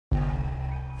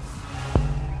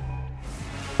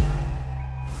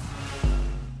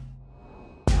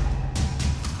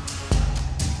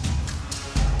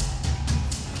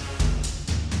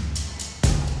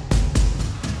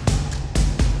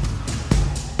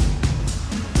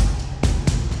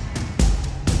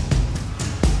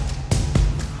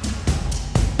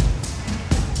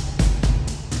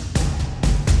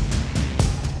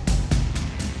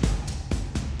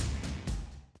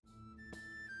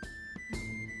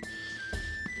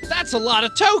That's a lot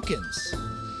of tokens.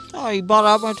 Oh, you bought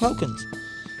out my tokens.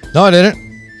 No, I didn't.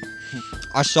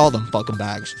 I saw them fucking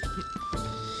bags.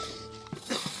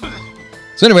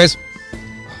 So anyways,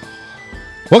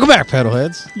 welcome back,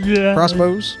 Pedalheads. Yeah.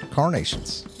 Crossbows,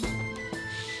 Carnations.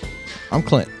 I'm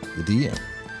Clint, the DM.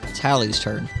 It's Hallie's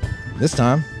turn. This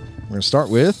time, we're going to start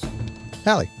with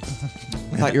Hallie.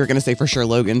 I thought you were going to say for sure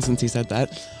Logan since he said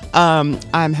that.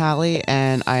 I'm Hallie,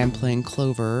 and I am playing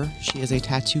Clover. She is a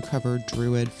tattoo-covered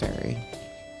druid fairy.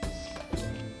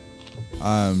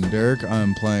 I'm Derek.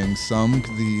 I'm playing Sumg,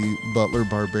 the butler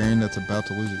barbarian that's about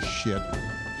to lose his shit.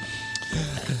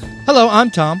 Hello, I'm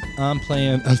Tom. I'm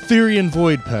playing Etherean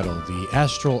Void Petal, the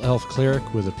astral elf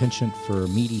cleric with a penchant for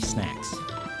meaty snacks.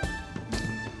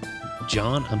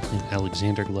 John, I'm playing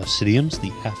Alexander Glacidiums,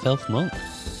 the half-elf monk.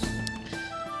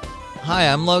 Hi,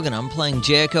 I'm Logan. I'm playing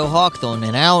Jericho Hawkthorne,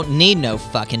 and I don't need no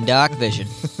fucking dark vision.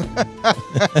 Yeah,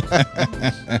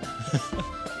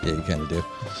 you kind of do.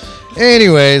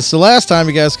 Anyways, so last time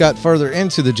you guys got further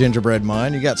into the gingerbread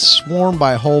mine, you got swarmed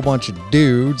by a whole bunch of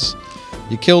dudes.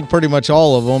 You killed pretty much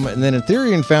all of them, and then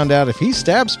Etherean found out if he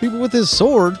stabs people with his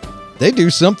sword, they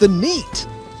do something neat.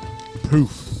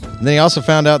 Poof. And then he also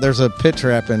found out there's a pit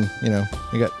trap, and, you know,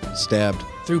 he got stabbed.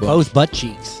 Through both butt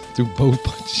cheeks. Through both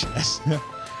butt cheeks.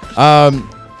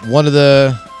 One of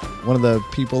the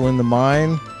people in the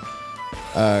mine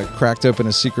cracked open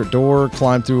a secret door,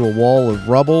 climbed through a wall of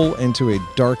rubble into a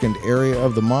darkened area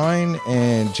of the mine,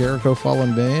 and Jericho followed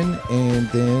him in, and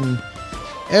then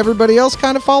everybody else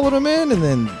kind of followed him in, and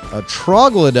then a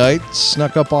troglodyte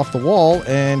snuck up off the wall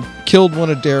and killed one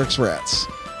of Derek's rats.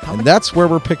 And that's where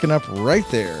we're picking up right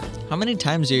there. How many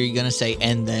times are you going to say,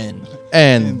 and then?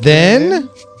 And then?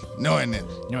 No, and then.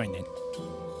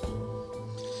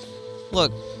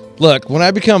 Look, when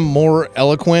I become more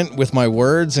eloquent with my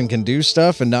words and can do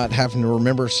stuff and not having to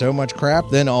remember so much crap,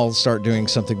 then I'll start doing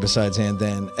something besides and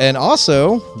then. And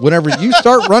also, whenever you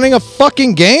start running a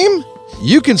fucking game,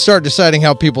 you can start deciding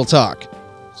how people talk.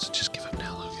 So just give up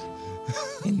now, Logan.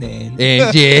 and then.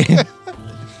 And yeah.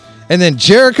 And then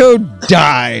Jericho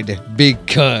died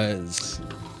because.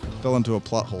 Fell into a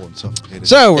plot hole and suffocated.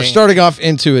 So we're starting off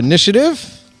into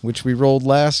initiative, which we rolled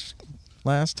last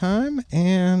time,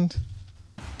 and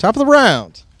top of the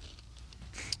round.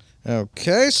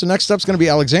 Okay, so next up's going to be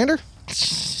Alexander.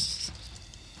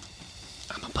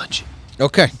 I'm a punch it.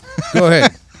 Okay, go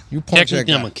ahead. You punch that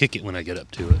Technically, I'm guy. going to kick it when I get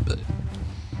up to it, but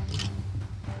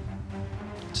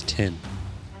it's 10.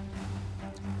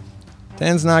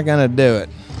 10's not going to do it.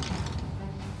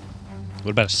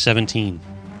 What about a 17?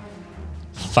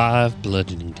 5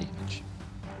 bludgeoning damage.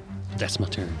 That's my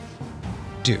turn.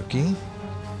 Dookie.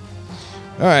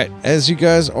 All right, as you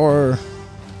guys are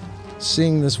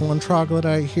seeing this one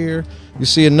troglodyte here, you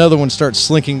see another one start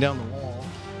slinking down the wall.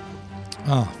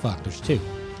 Oh, fuck, there's two.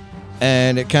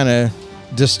 And it kind of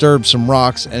disturbs some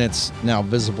rocks, and it's now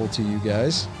visible to you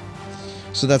guys.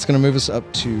 So that's going to move us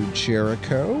up to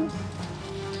Jericho.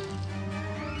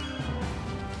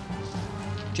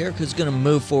 Jericho's going to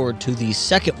move forward to the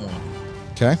second one.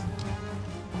 Okay.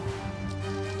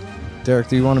 Derek,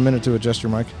 do you want a minute to adjust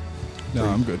your mic? No,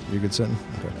 I'm good. You good sitting?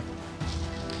 Okay.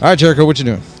 All right, Jericho, what you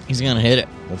doing? He's going to hit it.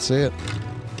 Let's see it.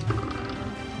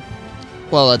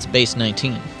 Well, that's base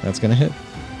 19. That's going to hit.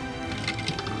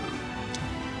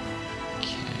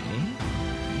 Okay.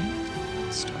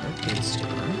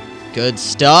 Good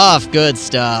stuff.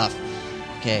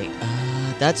 Okay,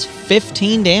 that's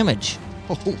 15 damage.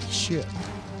 Holy shit.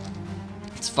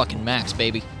 It's fucking max,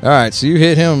 baby. All right, so you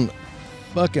hit him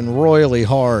fucking royally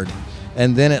hard,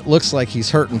 and then it looks like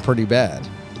he's hurting pretty bad.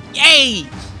 Yay!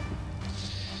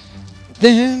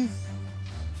 Then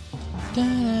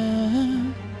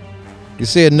you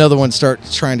see another one start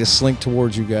trying to slink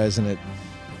towards you guys, and it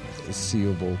is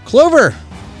seeable. Clover,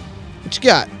 what you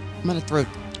got? I'm going to throw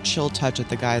Chill Touch at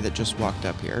the guy that just walked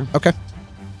up here. Okay.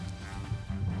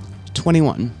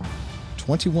 21.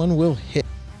 21 will hit.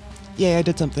 Yay, I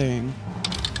did something.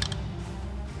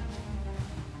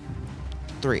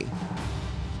 3.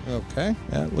 Okay.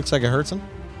 Yeah, it looks like it hurts him.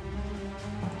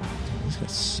 He's got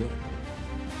so.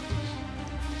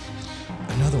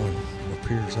 Another one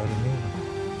appears out of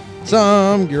nowhere.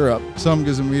 Some, you're up. Sumg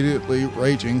is immediately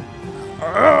raging.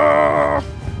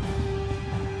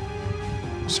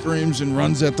 Screams and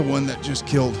runs at the one that just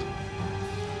killed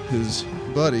his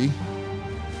buddy.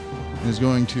 Is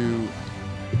going to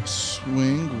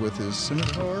swing with his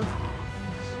scimitar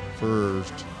for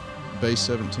base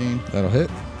 17. That'll hit.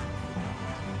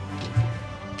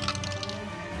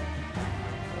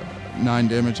 9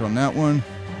 damage on that one.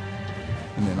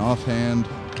 And then offhand,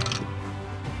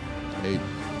 8.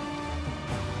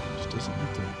 Just doesn't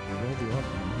like to roll the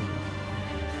offhand.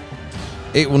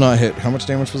 8 will not hit. How much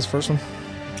damage was the first one?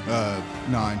 9.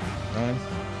 9.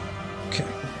 Okay.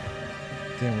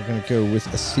 Then we're going to go with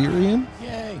Ethereum.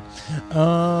 Yay.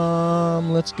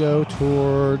 Let's go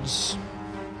towards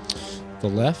the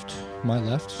left, my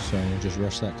left. So we'll just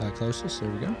rush that guy closest. There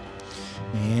we go.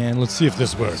 And let's see if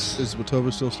this works. Is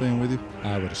Watova still staying with you?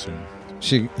 I would assume.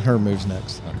 Her move's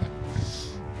next.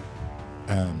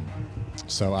 Okay.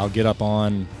 So I'll get up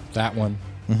on that one.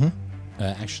 Mm-hmm.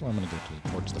 Actually, I'm going to go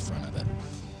towards the front of it.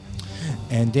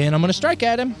 And then I'm going to strike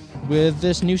at him with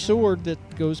this new sword that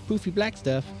goes poofy black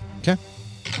stuff. Okay.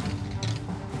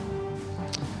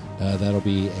 That'll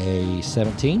be a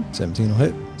 17. 17 will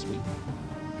hit. Sweet.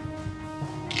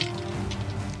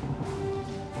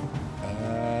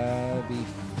 Be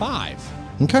 5.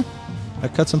 Okay.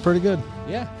 That cuts him pretty good.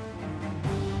 Yeah.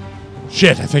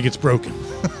 Shit, I think it's broken.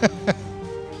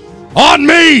 On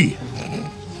me!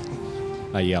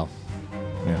 I yell.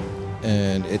 Yeah.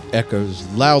 And it echoes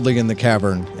loudly in the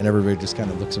cavern, and everybody just kind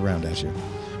of looks around at you.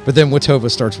 But then Watova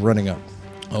starts running up.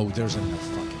 Oh, there's enough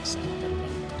fucking sound.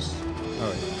 Everybody knows.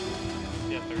 Oh,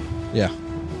 Yeah, 30. yeah.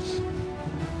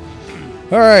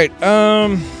 All right.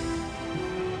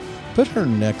 Put her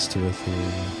next to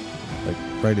Ethereum. Like,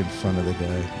 right in front of the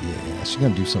guy. Yeah, she's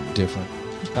going to do something different.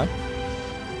 Okay.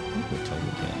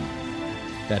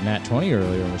 That nat 20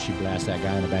 earlier when she blasted that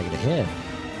guy in the back of the head.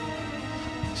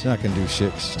 She's not going to do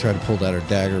shit 'cause she tried to pull out her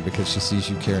dagger because she sees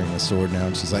you carrying a sword now,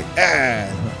 and she's like, ah!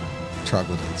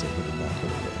 Troglodyte's able to knock her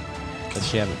away. Does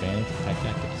she have advantage with attack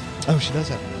tactics? Oh, she does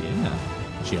have it.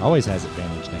 Yeah. She always has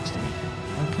advantage next to me.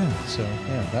 Okay, so,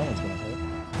 yeah, that one's going to hit.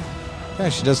 Okay,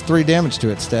 she does 3 damage to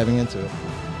it, stabbing into it.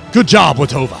 Good job,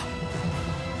 Watova.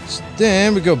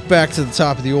 Then we go back to the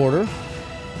top of the order.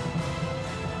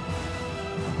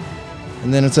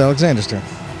 And then it's Alexander's turn.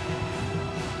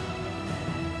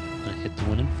 I hit the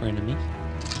one in front of me.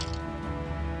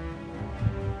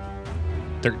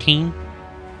 13.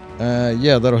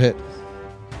 Yeah, that'll hit.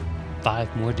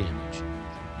 5 more damage.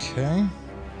 Okay.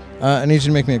 I need you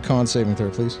to make me a con saving throw,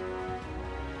 please.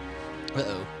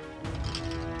 Uh-oh.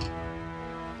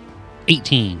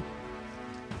 18.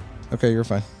 Okay, you're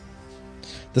fine.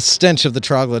 The stench of the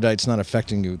troglodyte's not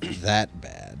affecting you that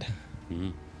bad.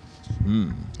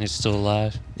 It's still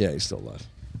alive. Yeah, he's still alive.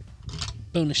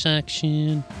 Bonus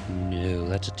action. No,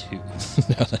 that's a 2. No,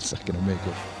 that's not going to make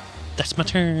it. That's my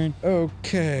turn.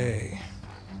 Okay.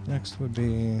 Next would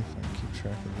be, if I keep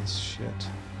track of this shit,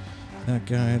 that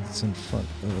guy that's in front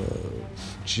of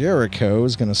Jericho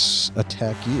is going to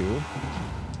attack you.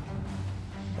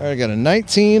 All right, I got a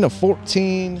 19, a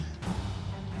 14,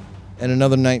 and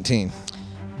another 19.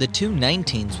 The 2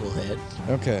 19s will hit.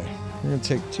 Okay. You're going to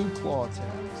take 2 claw attacks.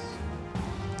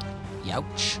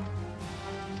 Youch.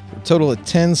 A total of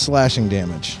 10 slashing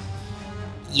damage.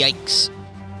 Yikes.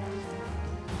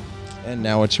 And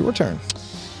now it's your turn.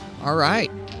 All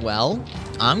right. Well,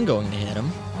 I'm going to hit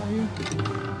him.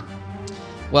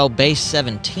 Well, base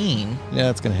 17, Yeah,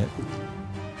 it's going to hit.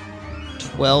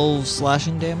 12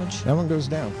 slashing damage. That one goes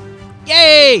down.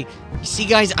 Yay! You see,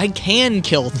 guys, I can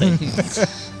kill things.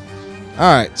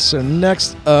 All right, so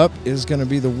next up is going to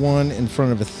be the one in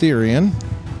front of Ethereum.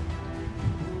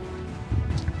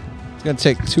 It's going to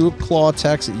take 2 claw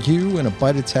attacks at you and a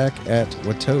bite attack at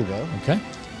Watova. Okay.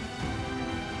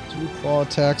 2 claw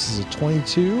attacks is a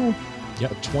 22,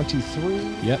 Yep. a 23,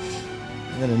 Yep.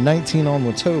 and then a 19 on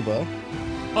Watova.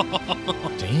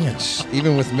 Damn.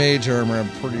 Even with mage armor, I'm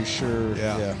pretty sure.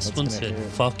 Yeah. that's This one gonna said, hit.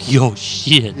 fuck your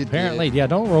shit. It Apparently, did. yeah,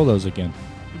 don't roll those again.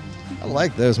 I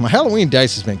like those. My Halloween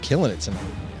dice has been killing it tonight.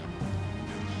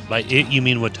 By it, you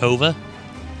mean Watova?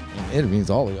 It means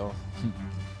all of y'all.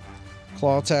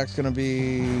 Claw attack's going to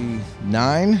be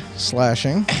 9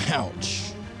 slashing.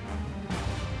 Ouch.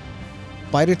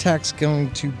 Bite attack's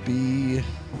going to be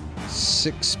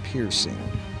 6 piercing.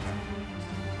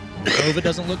 Watova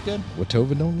doesn't look good.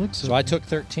 Watova don't look so. So I took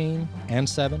 13 and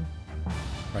 7. Or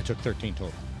I took 13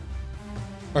 total.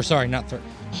 Or sorry, not 13.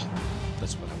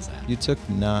 That's what I was at. You took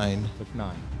 9. Took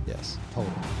 9 Yes.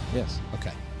 total. Yes.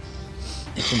 Okay.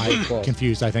 I'm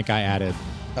Confused. I think I added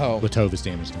Oh. Watova's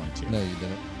damage to mine too. No, you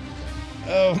didn't.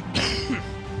 Oh.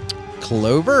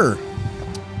 Clover.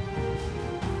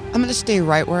 I'm going to stay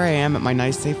right where I am at my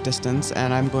nice safe distance,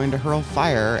 and I'm going to hurl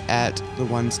fire at the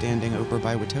one standing over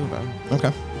by Watova.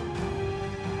 Okay.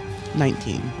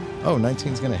 19. Oh,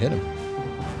 19's going to hit him.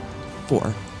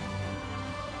 4.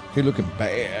 He looking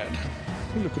bad.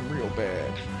 He looking real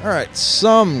bad. All right,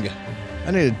 Sung.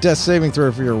 I need a death saving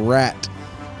throw for your rat.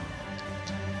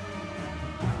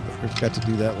 I forgot to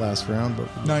do that last round, but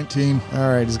 19. all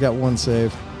right, he's got 1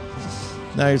 save.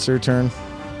 Now it's your turn.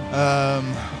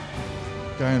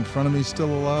 Guy in front of me still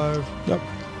alive. Yep.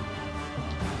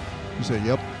 You say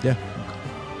yep. Yeah.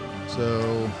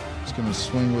 So he's gonna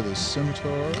swing with his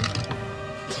scimitar.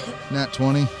 Nat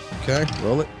 20, Okay,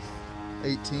 roll it.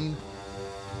 18.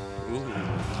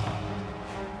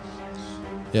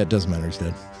 Yeah, it doesn't matter. He's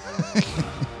dead.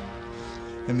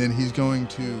 And then he's going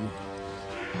to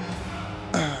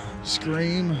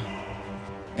scream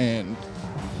and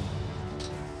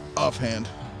offhand.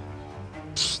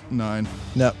 9.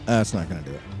 No, that's not going to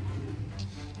do it.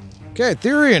 Okay,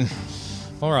 Therian.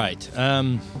 All right.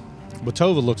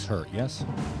 Watova looks hurt, yes?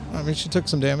 I mean, she took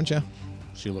some damage, yeah.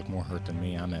 She looked more hurt than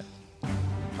me. I'm at...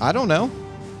 I don't know.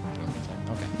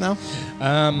 Okay. No.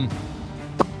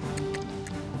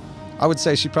 I would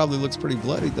say she probably looks pretty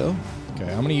bloody, though.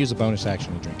 Okay, I'm going to use a bonus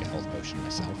action to drink a health potion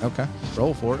myself. Okay.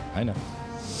 Roll for it. I know.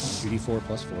 2d4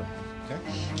 plus 4. Okay.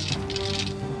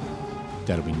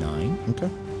 That'll be 9. Okay.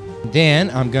 Then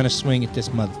I'm going to swing at this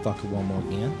motherfucker one more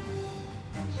again.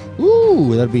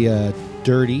 Ooh, that'll be a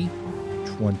dirty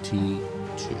 22.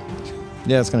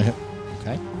 Yeah, it's going to hit.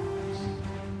 Okay.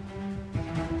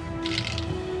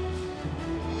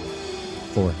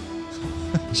 4.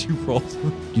 You rolled.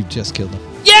 You just killed him.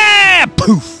 Yeah!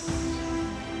 Poof!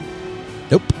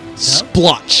 Nope.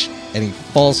 Splotch. And he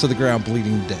falls to the ground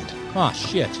bleeding dead. Oh,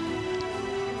 shit.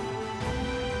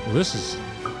 Well, this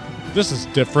is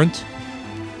different.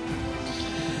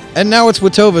 And now it's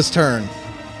Watova's turn.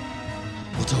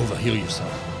 Watova, heal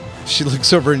yourself. She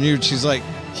looks over at you and she's like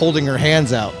holding her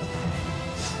hands out.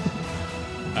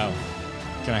 Oh.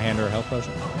 Can I hand her a health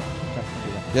potion? Okay, I'll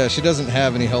do that. Yeah, she doesn't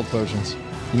have any health potions.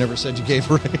 You never said you gave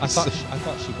her any. I thought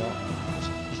she bought.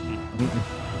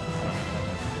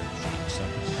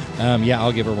 Yeah,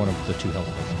 I'll give her one of the 2 health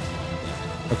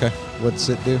potions. Okay. What's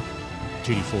it do?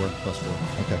 2d4 plus 4.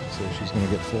 Okay, so she's gonna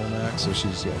get full max. So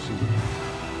she's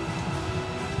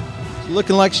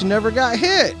looking like she never got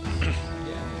hit. Yay,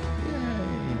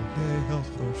 health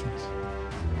potions.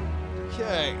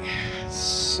 Okay.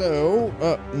 So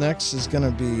up next is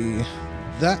gonna be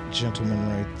that gentleman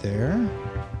right there,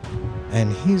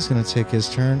 and he's gonna take his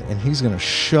turn, and he's gonna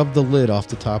shove the lid off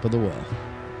the top of the well,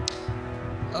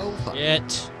 Oh, fuck.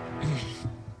 It.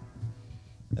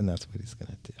 and that's what he's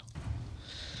gonna do.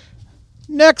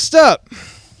 Next up,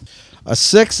 a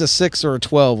 6, a 6, or a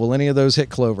 12. Will any of those hit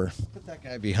Clover? Put that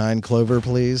guy behind Clover,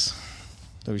 please.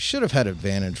 Though he should have had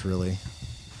advantage, really,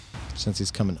 since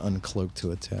he's coming uncloaked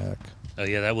to attack. Oh,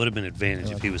 yeah, that would have been advantage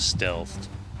if he was stealthed.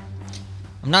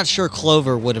 I'm not sure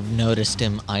Clover would have noticed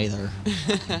him either.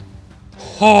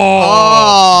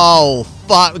 Oh! Oh,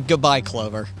 fuck. Goodbye,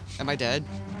 Clover. Am I dead?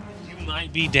 You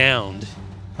might be downed.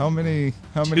 How many?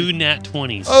 2 nat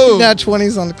 20s. Oh, nat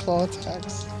 20s on the claw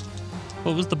attacks.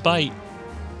 What was the bite?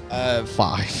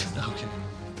 5. Okay.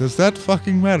 Does that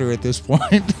fucking matter at this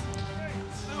point?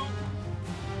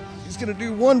 He's gonna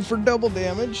do 1 for double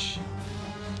damage,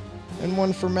 and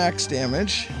 1 for max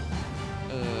damage.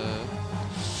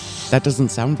 That doesn't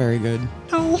sound very good.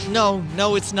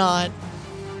 No, it's not.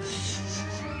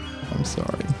 I'm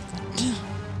sorry. So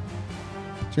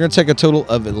you're gonna take a total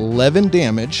of 11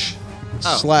 damage,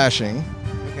 Oh. slashing.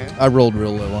 Okay. I rolled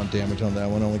real low on damage on that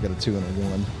one. Only got a 2 and a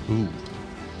 1. Ooh.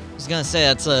 I was gonna say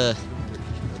it's a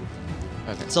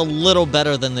little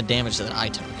better than the damage that I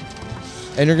took.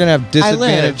 And you're gonna have live.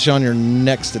 disadvantage on your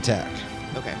next attack.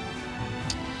 Okay.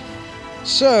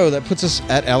 So that puts us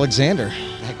at Alexander.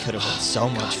 That could have been so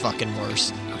much fucking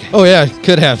worse. Oh yeah,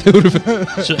 could have. It would have been.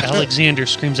 So Alexander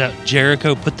screams out,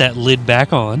 Jericho, put that lid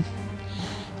back on.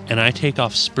 And I take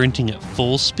off sprinting at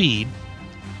full speed.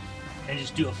 And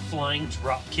just do a flying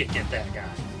drop kick at that guy.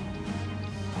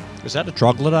 Is that a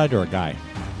troglodyte or a guy?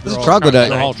 This is all troglodyte.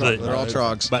 They're all They're all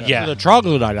trogs. But yeah. The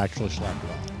troglodyte actually slapped it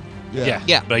off.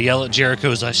 Yeah. But I yell at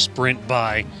Jericho as I sprint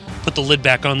by, put the lid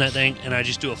back on that thing, and I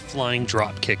just do a flying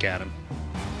drop kick at him.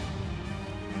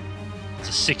 It's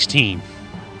a 16.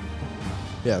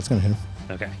 Yeah, it's gonna hit him.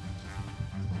 Okay.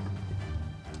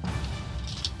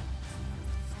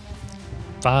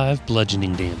 5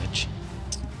 bludgeoning damage.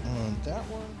 On that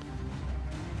one.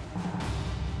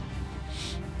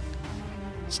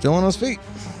 Still on his feet.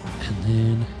 And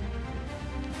then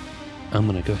I'm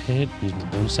going to go ahead and use my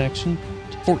bonus action.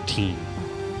 14.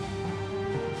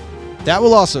 That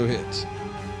will also hit.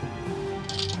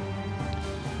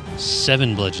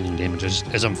 7 bludgeoning damage.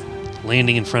 As I'm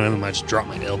landing in front of him, I just drop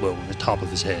my elbow on the top of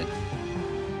his head.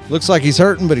 Looks like he's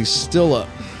hurting, but he's still up.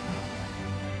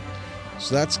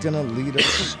 So that's going to lead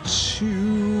us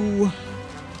to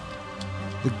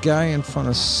the guy in front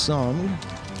of Sung.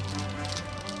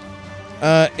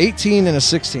 18 and a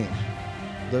 16.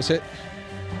 Those hit?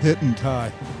 Hit and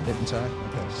tie. Hit and tie?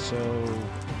 Okay, so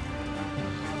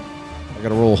I got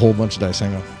to roll a whole bunch of dice.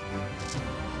 Hang on.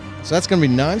 So that's going to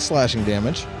be 9 slashing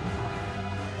damage.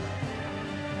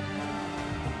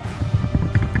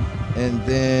 And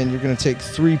then you're going to take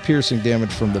 3 piercing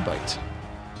damage from the bite.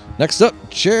 Next up,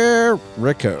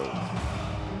 Jericho.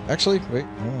 Actually, wait.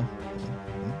 Hold on.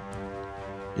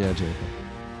 Yeah, Jericho.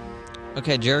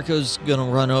 Okay, Jericho's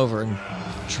gonna run over and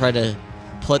try to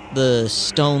put the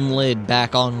stone lid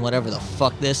back on whatever the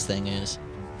fuck this thing is.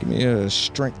 Give me a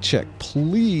strength check,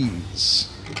 please.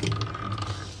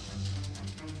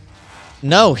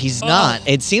 No, he's not.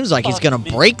 It seems like he's gonna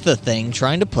break the thing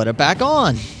trying to put it back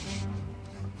on.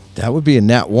 That would be a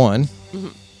nat 1.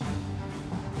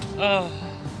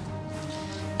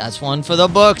 That's one for the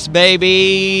books,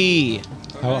 baby.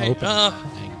 How open?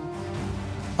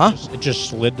 Huh? It just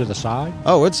slid to the side.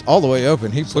 Oh, it's all the way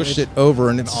open. He pushed it over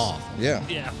and it's off. Yeah.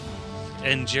 Yeah.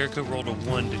 And Jericho rolled a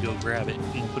 1 to go grab it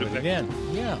and put it back. Again.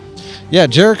 Yeah. Yeah,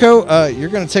 Jericho, you're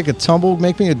going to take a tumble.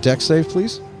 Make me a dex save,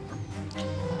 please.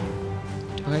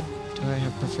 Do I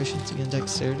have proficiency in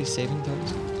dexterity saving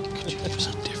throws? Could you use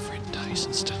a different dice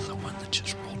instead of the one that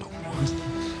just rolled a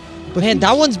 1? Man,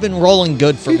 that one's been rolling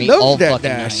good for me all fucking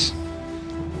night.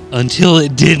 Until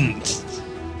it didn't.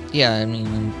 Yeah, I mean,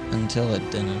 until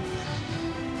it didn't.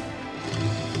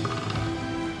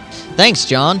 Thanks,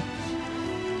 John.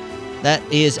 That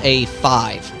is a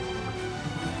 5.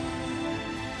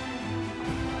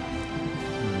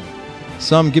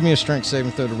 Some, give me a strength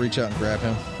saving throw to reach out and grab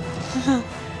him.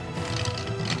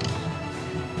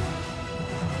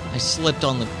 I slipped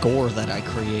on the gore that I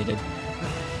created.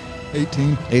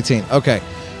 18. 18. Okay.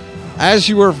 As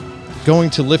you are going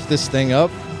to lift this thing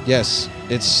up, yes,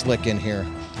 it's slick in here.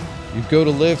 You go to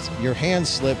lift, your hands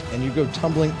slip, and you go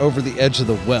tumbling over the edge of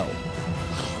the well.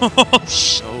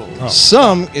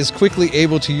 Some is quickly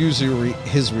able to use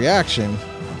his reaction.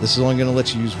 This is only going to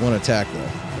let you use 1 attack, though.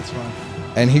 That's fine.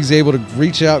 And he's able to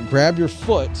reach out, grab your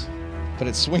foot, but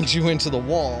it swings you into the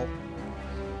wall.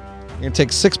 You're going to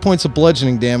take 6 points of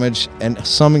bludgeoning damage, and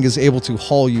Summing is able to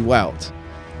haul you out.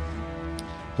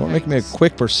 You want to make me a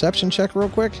quick perception check real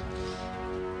quick?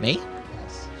 Me?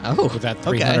 Oh, With that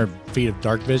okay. 300 feet of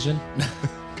dark vision.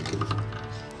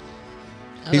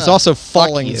 He's also fuck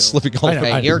falling you. and slipping all I know.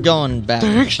 Okay, you're going back.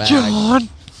 Thanks, John.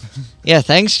 Yeah,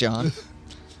 thanks, John.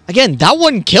 Again, that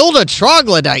one killed a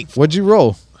troglodyte. What'd you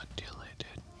roll?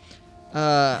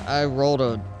 I rolled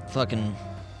a fucking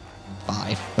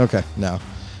 5. Okay, no.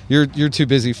 You're too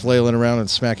busy flailing around and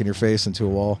smacking your face into a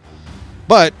wall.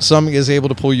 But Summing is able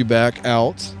to pull you back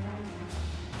out.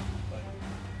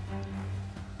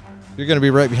 You're going to be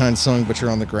right behind Sung, but you're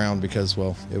on the ground because,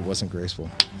 well, it wasn't graceful.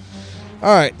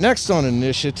 All right, next on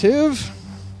initiative.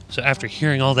 So after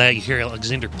hearing all that, you hear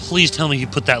Alexander, please tell me you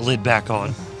put that lid back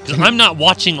on. Because I'm not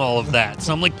watching all of that.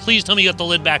 So I'm like, please tell me you got the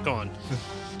lid back on.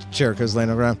 Jericho's laying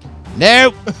on the ground.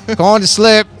 Nope, going to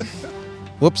slip.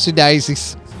 Whoopsie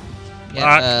daisies.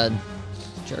 Yeah,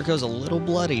 Jericho's a little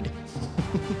bloodied.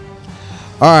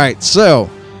 All right, so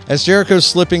as Jericho's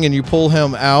slipping and you pull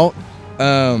him out,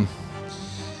 yeah,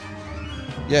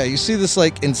 you see this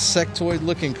like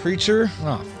insectoid-looking creature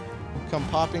Oh, come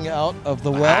popping out of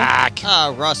the well.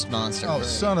 Ah, rust monster. Oh,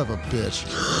 son of a bitch.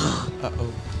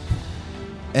 Uh-oh.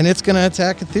 And it's going to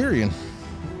attack Ethereum.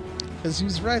 Because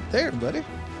he's right there, buddy.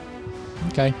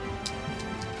 okay.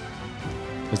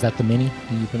 Is that the mini?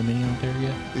 Did you put a mini on there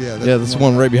yet? Yeah, Yeah, that's the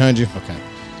one right behind you. Okay.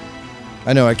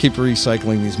 I know, I keep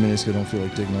recycling these minis because I don't feel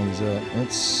like digging all these out.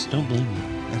 That's Don't blame me.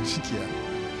 Yeah,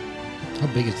 How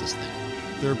big is this thing?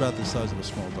 they're about the size of a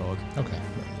small dog. Okay.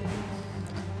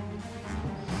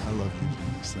 I love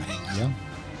these things. Yeah.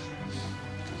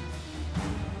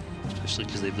 Especially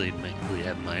because they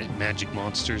have magic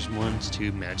monsters ones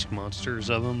too. Magic monsters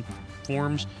of them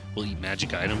forms will eat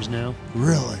magic items now.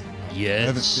 Really? Yes. I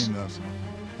haven't seen those.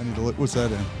 I need to look. What's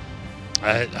that in?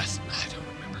 I don't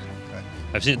remember. Okay.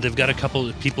 I've seen they've got a couple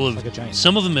of people have Like a giant.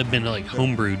 some of them have been like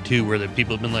homebrewed too, where the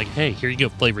people have been like, "Hey, here you go,"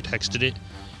 flavor texted it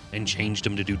and changed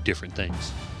them to do different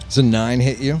things. Does a 9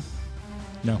 hit you?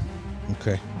 No.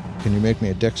 Okay. Can you make me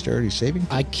a dexterity saving?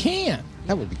 I can.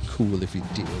 That would be cool if you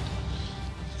did.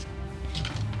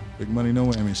 Big money, no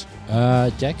whammies.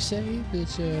 Dex save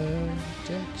is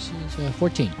Dex is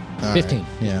 14. All 15. right,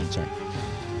 yeah. 15, sorry.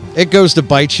 It goes to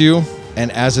bite you,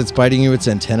 and as it's biting you, its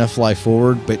antenna fly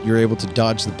forward, but you're able to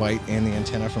dodge the bite and the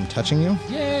antenna from touching you.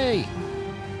 Yay!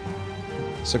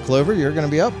 So, Clover, you're going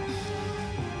to be up.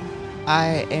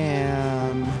 I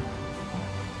am.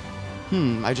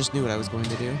 I just knew what I was going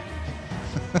to do.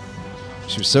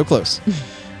 She was so close.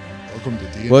 Welcome to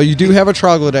D&D. Well, you do have a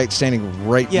troglodyte standing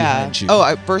right Yeah. behind you.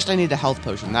 Oh, first I need a health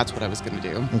potion. That's what I was going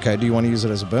to do. Okay, do you want to use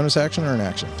it as a bonus action or an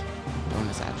action?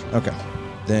 Bonus action. Okay.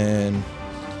 Then,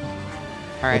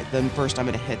 All right, then first I'm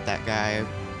going to hit that guy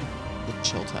with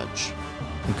chill touch.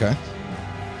 okay.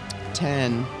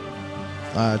 10.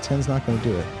 10's not going to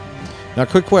do it. Now,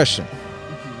 quick question.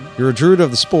 You're a druid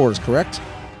of the spores, correct?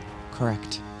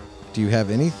 Correct. Do you have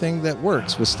anything that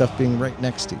works with stuff being right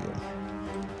next to you?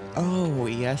 Oh,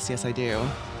 yes, I do.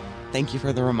 Thank you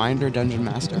for the reminder, Dungeon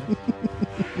Master.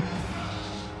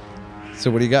 So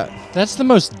what do you got? That's the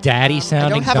most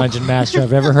daddy-sounding have a dungeon master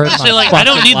I've ever heard. In my Say like, I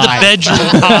don't fucking need the life.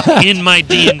 bedroom pop in my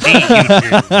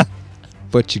D&D.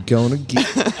 But you're gonna get.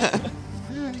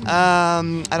 I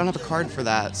don't have a card for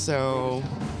that, so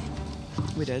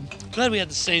we did. Glad we had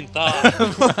the same thought.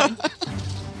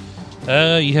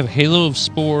 You have Halo of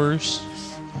Spores.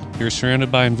 You're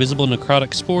surrounded by invisible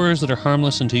necrotic spores that are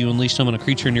harmless until you unleash them on a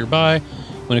creature nearby.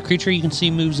 When a creature you can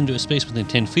see moves into a space within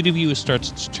 10 feet of you and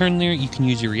starts its turn there, you can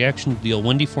use your reaction to deal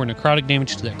 1d4 necrotic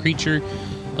damage to that creature.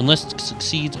 Unless it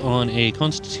succeeds on a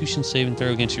Constitution saving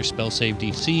throw against your spell save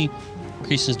DC,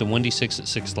 increases to 1d6 at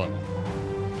 6th level.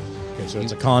 Okay, so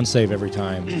it's a con save every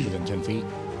time within 10 feet.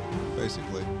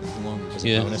 Basically, as long as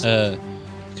Yeah. You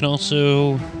can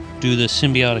also do the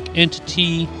symbiotic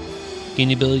entity. Gain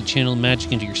the ability to channel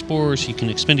magic into your spores. You can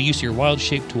expend a use of your wild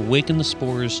shape to awaken the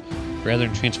spores rather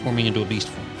than transforming into a beast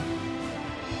form.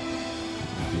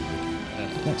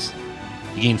 Nice.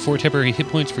 You gain 4 temporary hit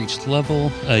points for each level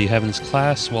you have in this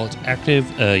class. While it's active,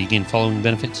 you gain following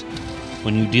benefits.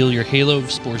 When you deal your Halo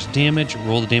of Spores damage,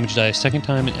 roll the damage die a second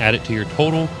time and add it to your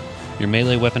total. Your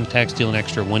melee weapon attacks deal an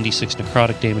extra 1d6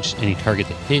 necrotic damage to any target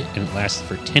that hit, and it lasts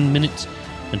for 10 minutes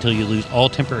until you lose all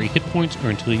temporary hit points or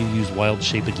until you use wild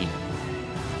shape again.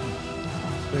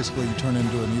 basically you turn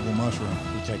into an evil mushroom.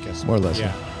 You take us. More or less.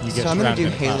 Yeah. You So I'm going to surrounded do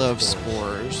in a cloud Halo of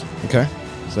spores. Spores. Okay.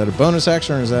 Is that a bonus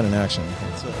action or is that an action?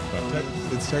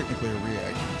 It's technically a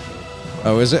reaction.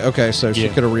 Oh, is it? Okay, so she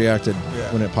Yeah. could have reacted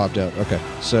Yeah. when it popped out. Okay.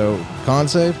 So, con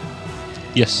save?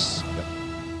 Yes.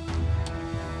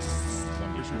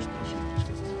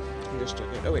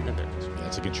 Oh, wait, no, Yeah,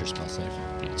 it's against your spell save.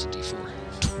 Yeah, it's a d4.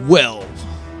 12.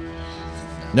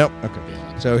 Nope. Okay.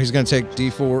 So he's going to take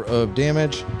d4 of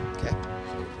damage. Okay.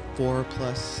 4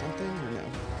 plus something or no?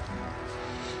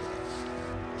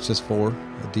 It's just 4,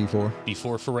 a d4.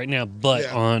 D4 for right now, but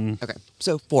Yeah. on Okay,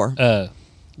 so 4.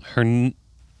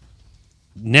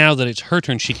 now that it's her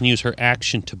turn, she can use her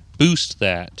action to boost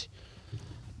that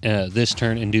this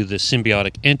turn and do the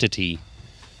symbiotic entity,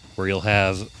 where you'll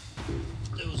have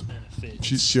those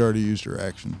benefits. She already used her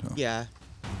action. So. Yeah.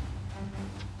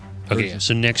 Okay, yeah,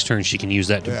 so next turn she can use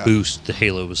that to Yeah. boost the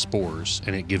Halo of Spores,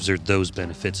 and it gives her those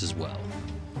benefits as well.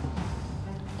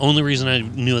 Only reason I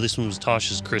knew this one was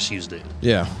Tosh is Chris used it.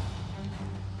 Yeah.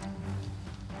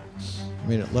 I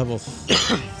mean, at level...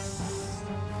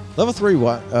 level 3,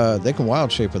 they can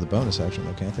wild shape with a bonus action,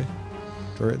 though, can't they?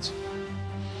 Druids.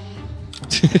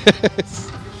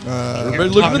 You're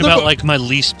talking about like my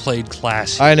least played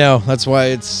class. I know. That's why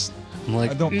it's... I'm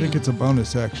like, I don't think it's a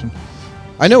bonus action.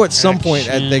 I know at some point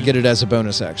Action. they get it as a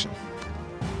bonus action.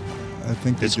 I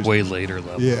think they it's just, way later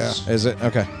levels. Yeah. Is it?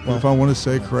 Okay. Well, if I want to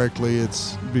say correctly,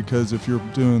 it's because if you're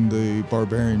doing the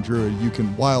barbarian druid, you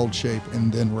can wild shape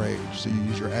and then rage. So you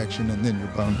use your action and then your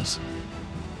bonus.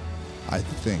 I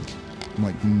think. I'm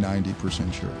like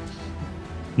 90% sure.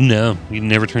 No, it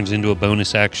never turns into a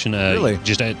bonus action. Really?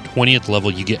 Just at 20th level,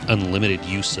 you get unlimited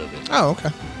use of it. Oh, okay.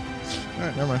 All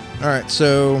right, never mind. All right,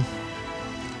 so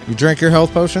you drank your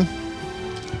health potion?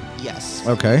 Yes.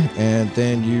 Okay, and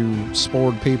then you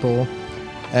spored people.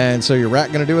 And so your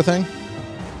rat going to do a thing?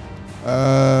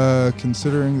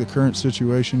 Considering the current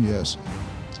situation, yes.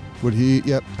 Would he?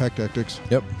 Yep, pack tactics.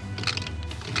 Yep.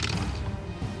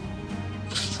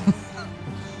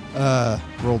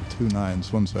 Rolled 2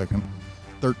 9s. 1 second.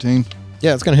 13.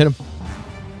 Yeah, it's going to hit him.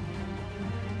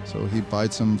 So he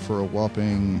bites him for a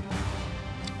whopping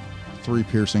 3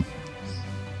 piercing.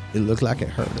 It looked like it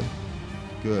hurt him.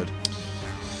 Good.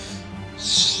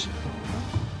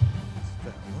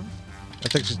 I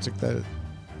think she took that.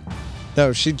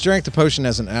 No, she drank the potion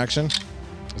as an action.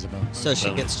 As a bonus. So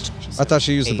she gets. I thought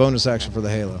she used the 8. bonus action for the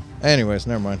halo. Anyways,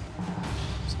 never mind.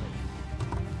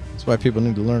 That's why people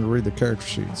need to learn to read their character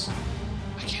sheets.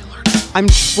 I can't learn. I'm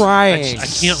trying. I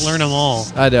can't learn them all.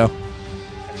 I know.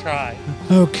 I try.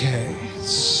 Okay,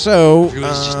 so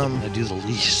Druid's just the one that do the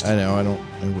least. I know I don't,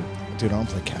 dude. I don't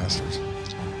play casters. I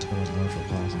don't know for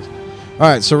classes. All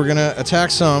right, so we're gonna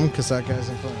attack some because that guy's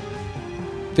in front of me.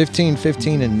 15,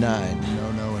 15, and 9.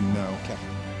 No, no, and no. Okay.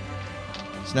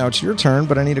 So now it's your turn,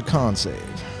 but I need a con save.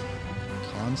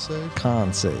 Con save?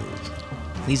 Con save.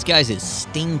 These guys is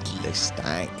stinky. They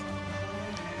stank.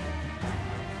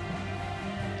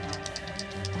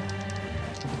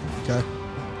 Okay.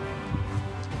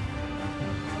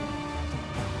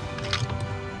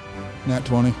 Nat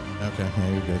 20. Okay, yeah,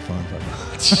 you're good. Fine, fuck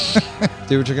it.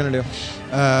 Do what you're gonna do.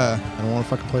 I don't want to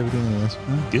fucking play with you anyways.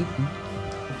 Good.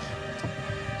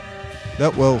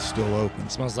 That well's still open.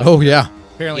 It smells like. Oh yeah.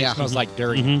 Apparently, Yeah. it smells like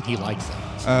dirt. Mhm. He likes it.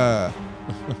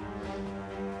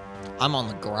 I'm on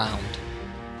the ground.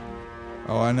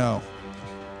 Oh, I know.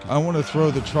 I want to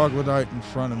throw the troglodyte in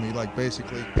front of me, like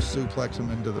basically suplex him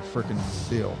into the frickin'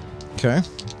 deal. Okay.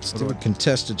 Let's do a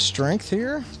contested strength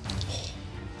here.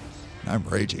 I'm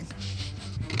raging.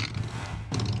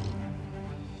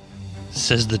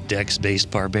 Says the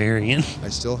dex-based barbarian. I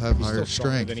still have He's higher still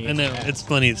stronger strength. than he I know, is. it's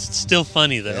funny. It's still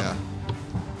funny, though. Yeah.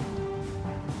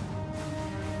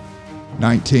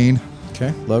 19.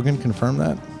 Okay. Logan, confirm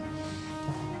that.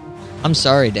 I'm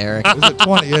sorry, Derek. It was a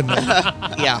 20, isn't it?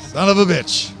 Yeah. Son of a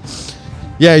bitch.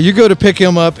 Yeah, you go to pick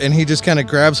him up, and he just kind of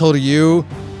grabs hold of you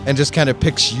and just kind of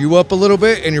picks you up a little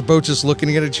bit, and you're both just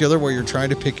looking at each other while you're trying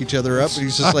to pick each other up, and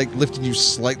he's just like lifting you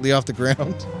slightly off the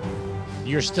ground.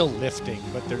 You're still lifting,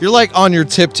 but there's. You're like on your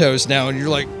tiptoes now, and you're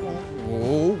like,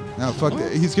 whoa. Now, fuck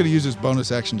that. He's going to use his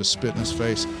bonus action to spit in his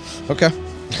face. Okay.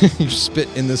 You spit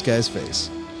in this guy's face.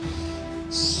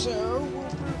 So,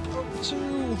 we're up to...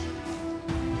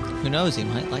 Who knows? He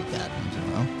might like that.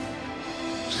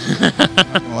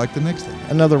 I like the next thing.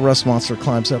 Another rust monster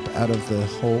climbs up out of the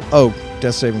hole. Oh,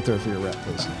 death saving throw for your rat,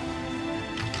 please.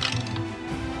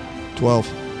 12.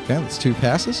 Okay, that's 2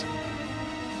 passes.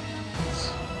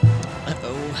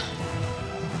 Uh-oh.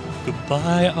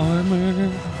 Goodbye,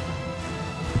 armor.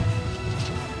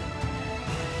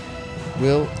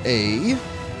 Will a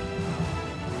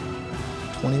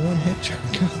 21 hit,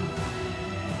 Jericho?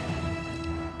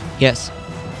 Yes.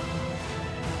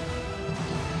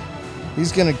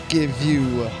 He's going to give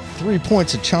you 3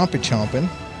 points of chomping.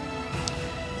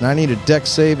 And I need a dex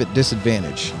save at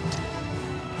disadvantage.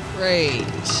 Great.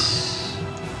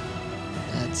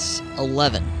 That's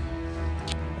 11.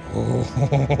 Oh,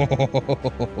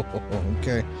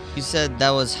 okay. You said that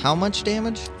was how much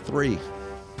damage? 3. You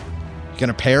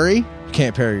gonna parry? You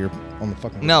can't parry. You're on the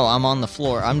fucking... No, I'm on the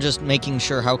floor. I'm just making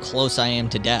sure how close I am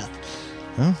to death.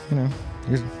 Well, you know,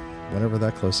 you're whatever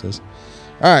that close is.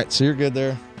 All right, so you're good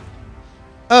there.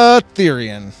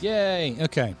 Therian. Yay.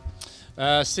 Okay.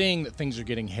 Seeing that things are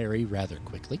getting hairy rather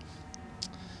quickly,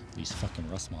 these fucking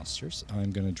rust monsters,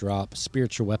 I'm going to drop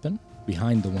spiritual weapon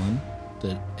behind the one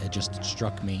that had just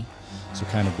struck me. So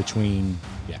kind of between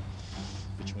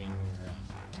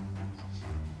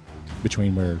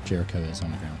where Jericho is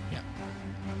on the ground. Yeah.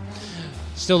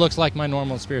 Still looks like my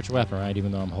normal spiritual weapon, right?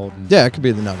 Even though I'm holding. Yeah, it could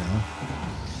be the nugget.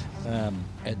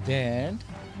 And then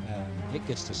it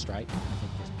gets to strike. I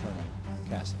think this turn I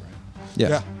cast it, right? Yeah.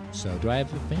 Yeah. So do I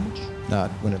have advantage? Not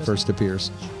when it first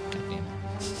appears. God damn it.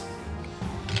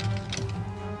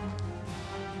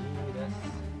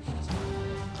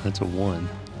 That's a 1.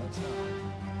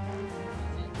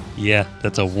 Yeah,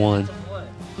 that's a 1.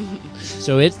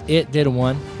 So it did a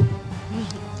 1.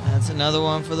 That's another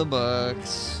one for the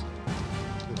books.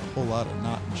 Did a whole lot of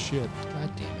knot and shit.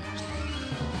 God damn it.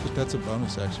 But that's a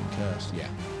bonus action cast. Yeah.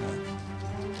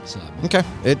 So, Okay.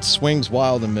 It swings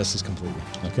wild and misses completely.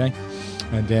 okay.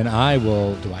 And then I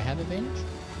will. Do I have advantage?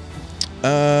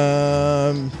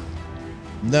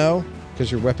 No,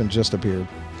 because your weapon just appeared.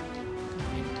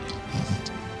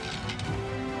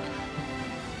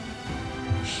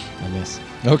 I miss.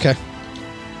 Okay.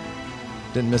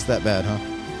 Didn't miss that bad, huh?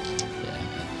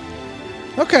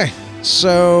 Yeah. Okay.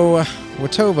 So,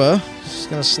 Watova is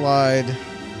going to slide.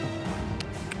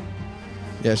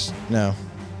 Yes. No.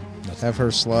 Have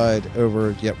her slide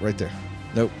over. Yep, right there.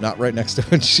 Nope, not right next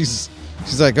to it. She's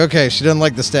like, okay, she doesn't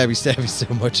like the stabby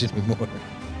so much anymore.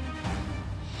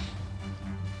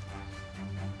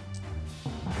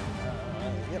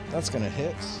 Yep, that's going to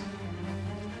hit.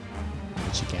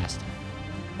 What'd she cast?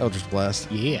 Eldritch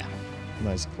Blast. Yeah.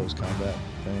 Nice close combat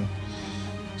thing.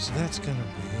 So that's going to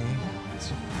be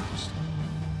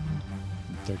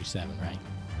 37, right?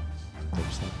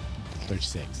 37.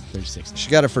 36. 36. She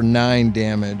got it for 9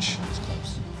 damage. It's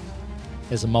close.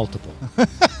 As a multiple.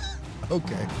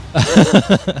 Okay.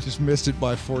 Just missed it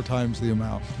by 4 times the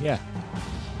amount. Yeah.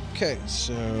 Okay,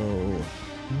 so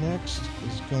next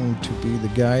is going to be the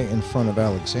guy in front of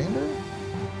Alexander.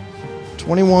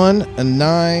 21, a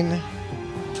 9,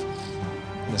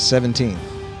 and a 17.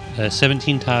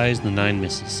 17 ties, the 9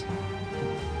 misses.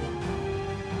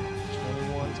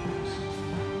 21.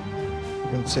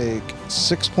 We're going to take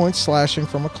 6 points slashing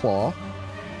from a claw.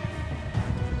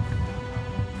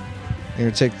 You're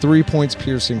going to take 3 points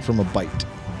piercing from a bite.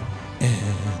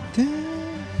 And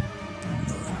then...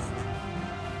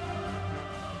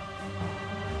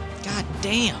 God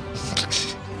damn.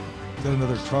 Is that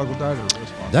another troglodyte or a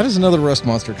response? That is another rust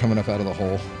monster coming up out of the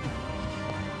hole.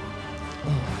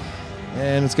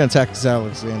 And it's going to attack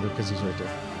Alexander because he's right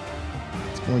there.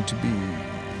 It's going to be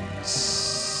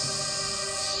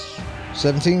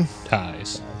 17.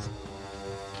 Ties.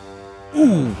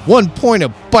 Ooh, 1 point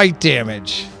of bite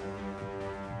damage.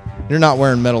 You're not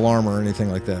wearing metal armor or anything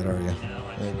like that, are you?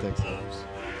 I don't think so.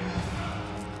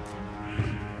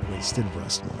 Wasted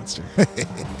rust monster.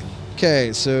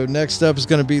 Okay, so next up is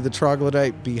going to be the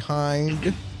troglodyte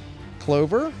behind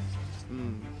Clover.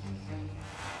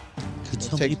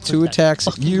 Take 2 attacks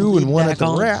at you and 1 at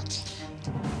the rat.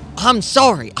 I'm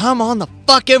sorry. I'm on the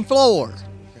fucking floor.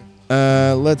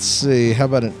 Let's see. How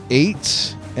about an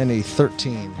 8 and a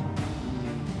 13?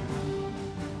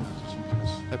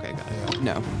 Okay, got it.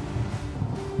 No.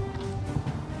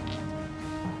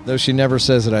 Though she never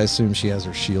says it, I assume she has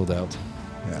her shield out.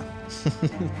 Yeah.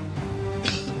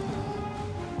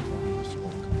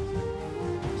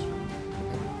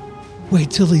 Wait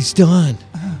till he's done.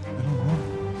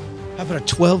 How about a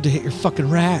 12 to hit your fucking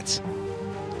rats?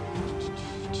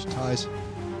 Ties.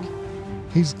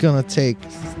 He's gonna take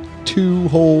 2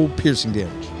 whole piercing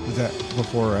damage. Is that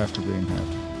before or after being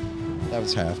halved? That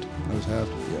was halved. That was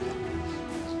halved?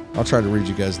 Yeah. I'll try to read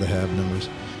you guys the half numbers.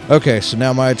 Okay, so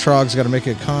now my Trog's got to make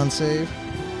a con save.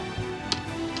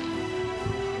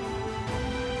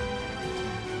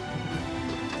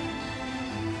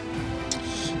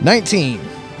 $19. You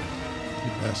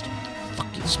passed.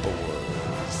 Fucking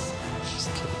spores.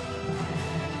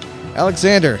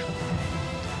 Alexander.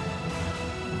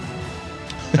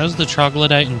 How's the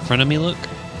troglodyte in front of me look?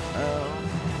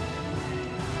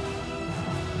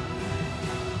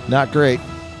 Not great.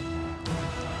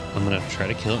 I'm gonna try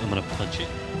to kill it. I'm gonna punch it.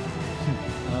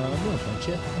 I'm gonna punch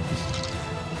it.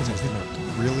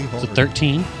 Really It's hard. a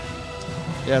 13.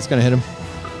 Yeah, it's gonna hit him.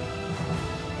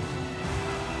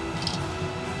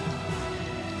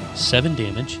 7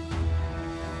 damage.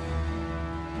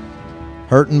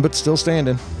 Hurting, but still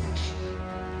standing.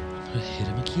 I hit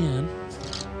him again.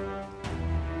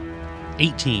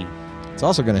 18. It's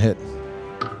also gonna hit.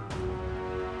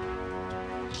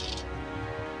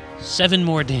 7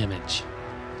 more damage.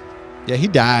 Yeah, he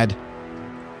died.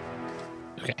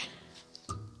 Okay.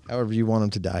 However you want him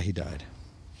to die, he died.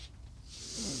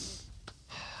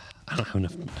 I don't have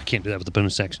enough. I can't do that with the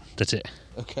bonus action. That's it.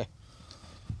 Okay.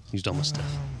 Used all my stuff.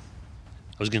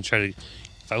 I was gonna try to.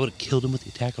 If I would have killed him with the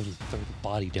attack, I would have thrown the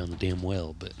body down the damn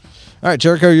well. But All right,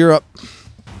 Jericho, you're up.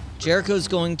 Jericho's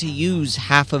going to use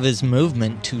half of his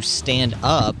movement to stand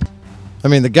up. I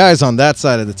mean, the guys on that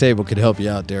side of the table could help you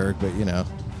out, Derek, but you know,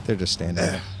 they're just standing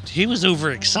there. he was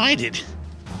overexcited.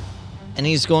 And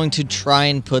he's going to try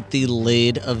and put the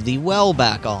lid of the well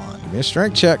back on. Give me a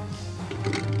strength check.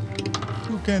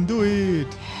 You can do it.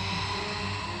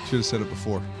 Should have said it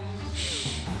before.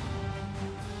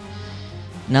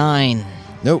 9.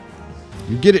 Nope.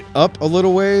 You get it up a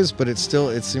little ways, but it's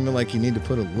seeming like you need to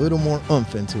put a little more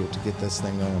oomph into it to get this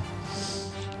thing going.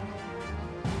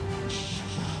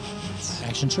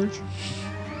 Action surge?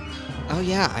 Oh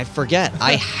yeah, I forget.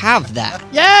 I have that.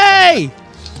 Yay!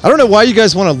 I don't know why you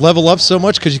guys want to level up so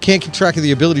much because you can't keep track of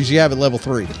the abilities you have at level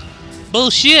 3.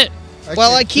 Bullshit.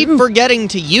 Well, I keep forgetting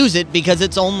to use it because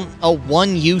it's on a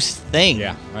one-use thing.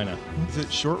 Yeah, I know. Is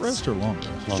it short rest or long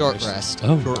rest? Long Short rest. rest.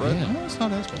 Oh, Short rest? yeah. No, it's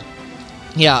not as bad.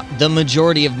 Yeah, the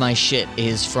majority of my shit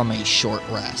is from a short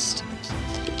rest.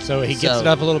 So he gets So- it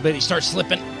up a little bit. He starts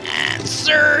slipping.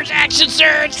 Surge! Action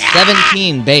surge!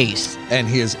 17 base. And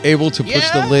he is able to push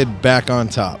the lid back on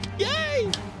top.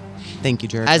 Thank you,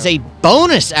 Jericho. As a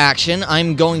bonus action,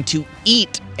 I'm going to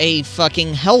eat a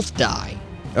fucking health die.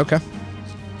 Okay.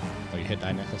 Oh, you hit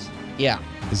die necklace? Yeah.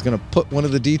 He's going to put one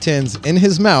of the D10s in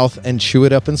his mouth and chew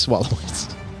it up and swallow it.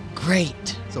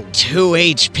 Great. 2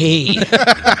 HP.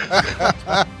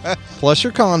 Plus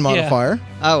your con modifier.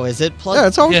 Oh, is it plus? Yeah,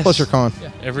 it's always Yes. plus your con.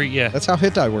 Yeah. That's how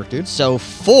hit die work, dude. So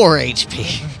 4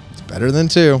 HP. It's better than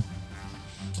 2.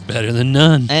 Better than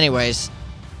none. Anyways,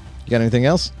 You got anything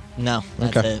else? no,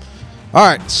 that's Okay. it. All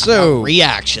right, so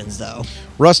Reactions, though.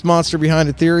 Rust Monster behind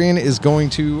Ethereum is going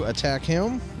to attack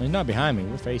him. He's not behind me.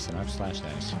 We're facing. I've slashed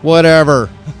at him. Whatever.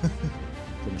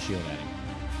 Put my shield at him.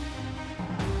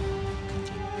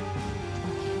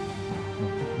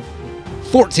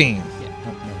 14. Yeah.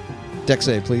 No. Dex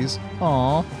save, please.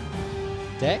 Aw.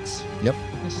 Dex? Yep.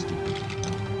 That's stupid.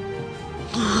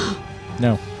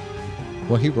 No.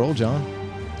 Well, he rolled, John.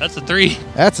 That's a 3.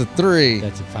 That's a 3.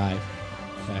 That's a 5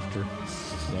 after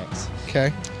Dex.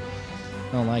 Okay.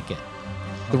 I don't like it.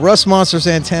 The Rust Monster's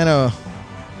antenna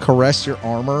caress your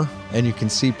armor, and you can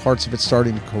see parts of it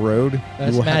starting to corrode.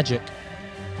 That's You will have- magic.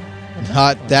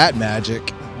 Not that magic.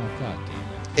 Oh, god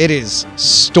damn It is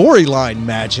storyline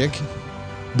magic,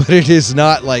 but it is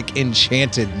not like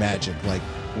enchanted magic, like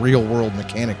real world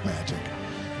mechanic magic.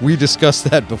 We discussed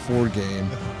that before game.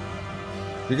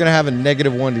 You're going to have a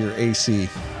 -1 to your AC.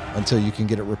 until you can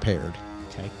get it repaired.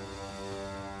 Okay.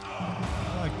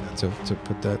 I like that. To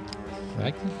put that,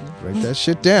 I write that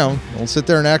shit down. Don't sit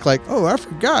there and act like, oh, I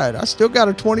forgot. I still got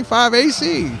a 25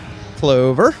 AC.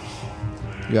 Clover,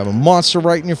 you have a monster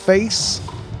right in your face.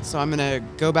 So I'm gonna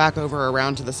go back over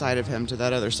around to the side of him to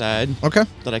that other side Okay.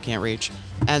 that I can't reach,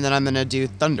 and then I'm gonna do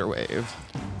Thunder Wave.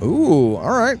 Ooh,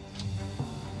 all right.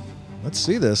 Let's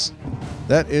see this.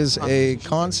 That is a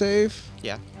con save.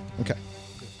 Yeah, Okay.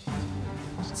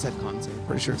 it said con save.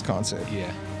 Pretty sure it's con save.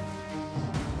 Yeah.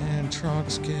 And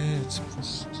Trox gets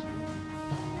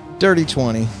dirty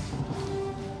 20.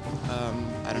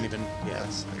 I don't even.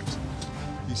 Yes.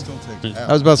 He still takes half.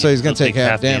 I was about to say he's going to He'll take take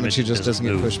half half damage. damage, He it just doesn't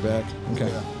doesn't get pushed back. Okay.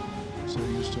 Yeah. So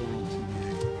you still roll 2d8.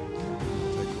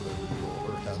 Take whatever you roll,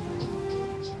 or half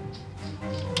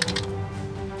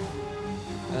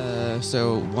roll.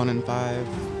 So 1 and 5,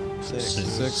 6.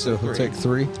 6, so he'll 3. take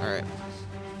 3. All right.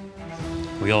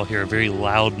 We all hear a very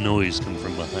loud noise come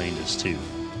from behind us too.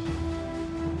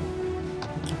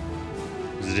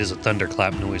 'Cause it is a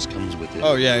thunderclap noise comes with it.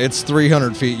 Oh, yeah. It's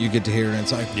 300 feet you get to hear, and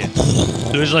it's like, Yeah.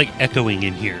 There's like echoing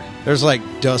in here. there's like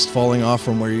dust falling off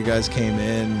from where you guys came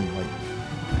in. Like,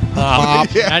 Pop.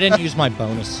 I didn't use my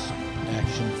bonus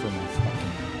action for my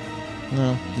fucking.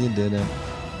 no, you didn't.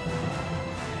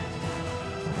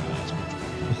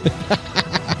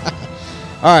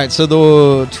 All right, so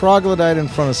the troglodyte in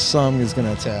front of Sum is going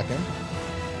to attack him.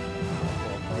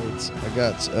 I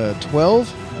got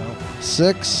 12, No,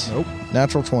 6, Nope.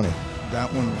 natural 20.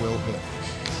 that one will hit.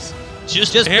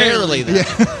 Just barely then.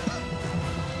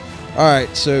 All right,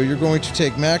 so you're going to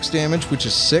take max damage, which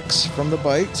is 6 from the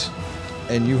bite,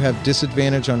 and you have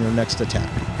disadvantage on your next attack.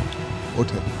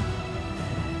 Okay.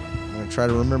 I'm going to try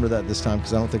to remember that this time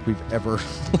because I don't think we've ever.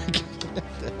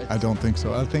 I don't think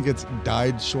so. I think it's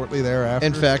died shortly thereafter.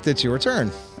 In fact, it's your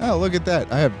turn. Oh, look at that.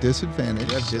 I have disadvantage.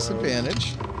 You have so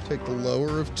disadvantage. take the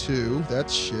lower of 2.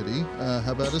 That's shitty.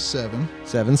 How about a 7?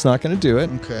 7's not going to do it.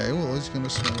 Okay, well, he's going to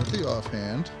swing with the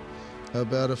offhand. How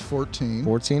about a 14?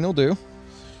 14 will do.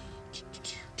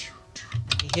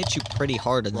 He hit you pretty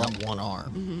hard in that one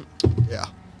arm. Yeah,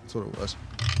 that's what it was.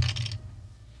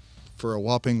 For a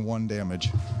whopping 1 damage.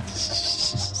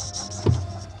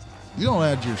 You don't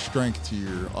add your strength to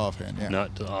your offhand, yeah.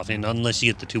 Not offhand, unless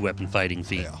you get the 2-weapon fighting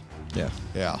feat. Yeah, Yeah.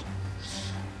 yeah.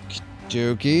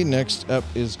 Jokey. Next up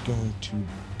is going to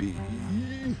be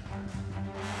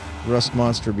Rust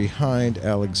Monster behind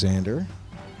Alexander.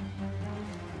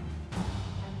 How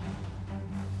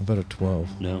about a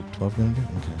 12? No. 12 gonna do?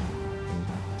 Okay.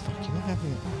 Fuck, you don't have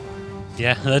any.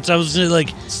 Yeah, that's I was like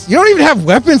You don't even have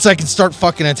weapons I can start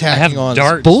fucking I attacking have on.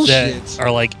 darts It's bullshit. that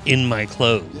are like in my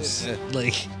clothes.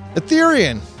 Like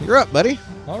Etherean, you're up, buddy.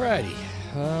 Alrighty.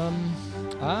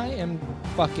 I am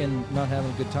fucking not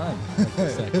having a good time. Right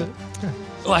this second.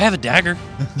 oh, I have a dagger.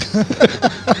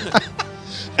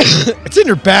 It's in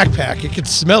your backpack. It can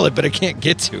smell it, but it can't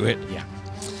get to it. Yeah.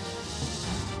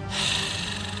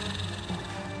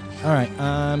 All right,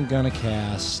 I'm gonna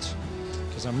cast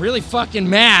because I'm really fucking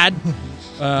mad.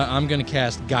 I'm gonna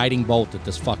cast Guiding Bolt at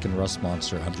this fucking rust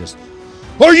monster. I'm just,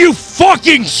 are you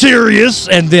fucking serious?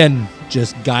 And then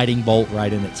just Guiding Bolt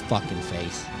right in its fucking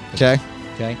face. Okay.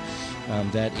 Okay,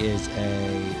 that is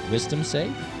a Wisdom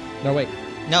save. No, wait.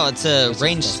 No, it's a It's a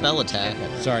ranged spell spell attack.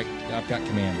 Okay, sorry, I've got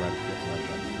command right.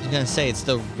 I was gonna say it's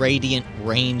the radiant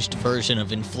ranged version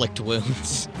of inflict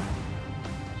wounds.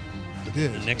 It The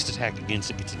is. next attack against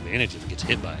it gets advantage if it gets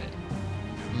hit by it.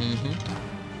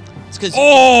 Mm-hmm. It's because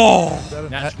Oh! Is that a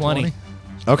Nat nat 20.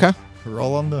 Okay.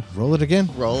 Roll on the. Roll it again.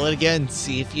 roll it again,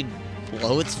 see if you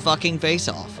blow its fucking face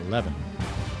off. 11.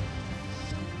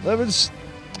 11's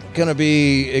gonna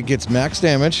be. It gets max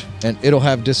damage, and it'll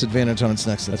have disadvantage on its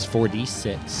next. That's That's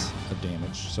 4d6 of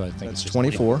damage. So I think That's it's just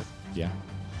 24. Yeah.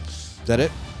 Is that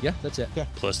it? Yeah, that's it. Yeah.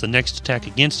 Plus the next attack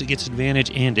against it gets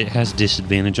advantage, and it has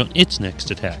disadvantage on its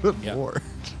next attack. Good Yeah. lord.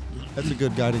 That's a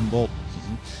good guiding bolt.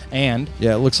 And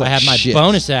Yeah, it looks like I have my shit.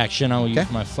 bonus action. I'll use Okay.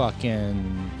 my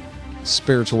fucking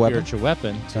spiritual weapon. spiritual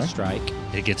weapon to Okay. strike.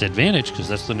 It gets advantage because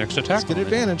that's the next attack. Let's get on it.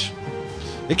 advantage.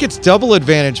 It gets double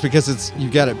advantage because it's you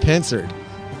got it pincered,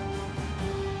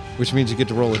 which means you get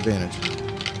to roll advantage.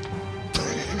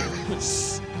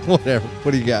 Whatever.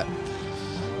 What do you got?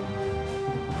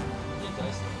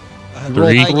 You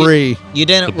rolled Three. 3. You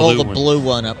didn't The roll blue the one. blue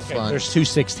one up Okay, front. there's 2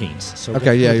 16s. So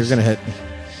Okay, yeah, you're gonna hit.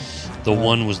 The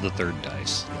 1 was the third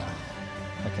dice.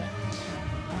 Okay.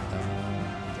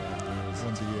 It's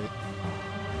 1d8.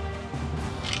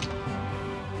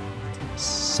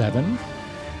 7.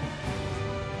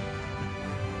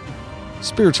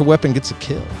 Spiritual weapon gets a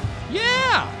kill.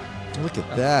 Yeah. Look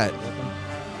at that.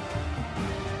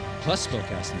 Plus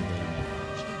spellcasting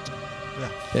damage.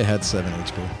 It had 7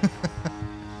 HP.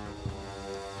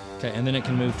 Okay, and then it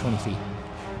can move 20 feet.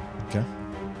 Okay.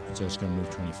 So it's going to move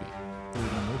 20 feet.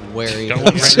 Wary. Got one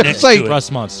right next It's like- to it.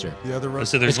 Rust monster. The other I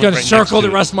rust. said there's It's one going to right circle next the to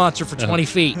it. rust monster for 20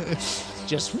 feet.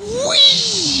 Just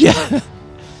whoosh. Yeah.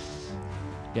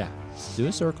 Yeah. Do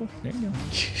a circle. There you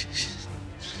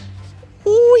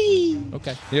go. Whee.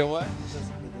 Okay. You know what?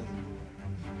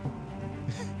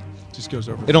 Just goes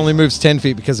over. It only moves 10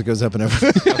 feet because it goes up and over.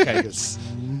 Okay.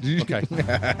 Okay.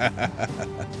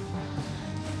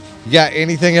 You got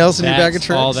anything else in your bag of That's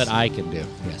tricks? all that I can do.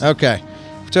 Yes. Okay.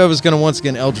 Tova's going to once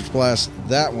again Eldritch Blast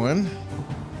that one.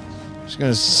 She's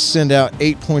going to send out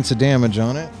 8 points of damage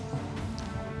on it.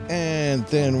 And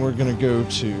then we're going to go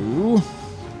to...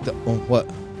 what?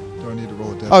 Do I need to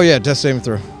roll a death? Oh, yeah, death saving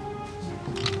throw.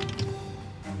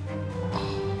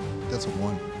 That's a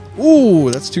 1.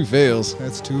 Ooh, that's 2 fails.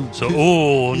 That's 2.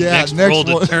 So, Yeah, next next roll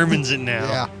one. determines it now.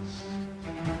 Yeah,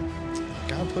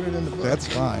 Gotta put it in the book. that's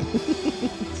fine.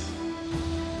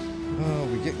 Oh,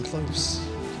 we're getting close.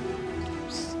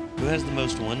 Who has the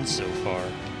most wins so far?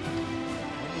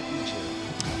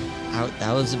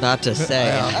 I was about to say.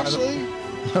 Actually,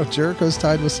 no, Jericho's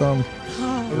tied with some.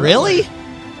 Really?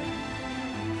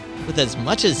 With as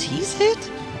much as he's hit?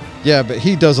 Yeah, but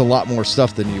he does a lot more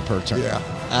stuff than you per turn. Yeah.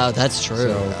 Oh, that's true.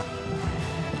 So,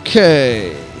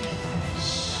 okay.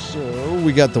 So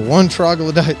we got the one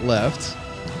troglodyte left.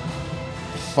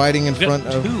 Fighting in We front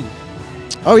got of. 2.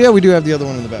 Oh, yeah, we do have the other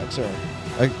one in the back. Sorry.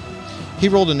 He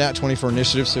rolled a nat 20 for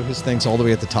initiative, so his thing's all the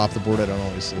way at the top of the board. I don't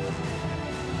always see it.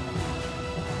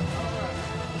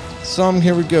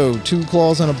 Here we go. 2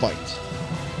 claws and a bite.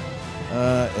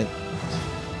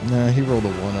 He rolled a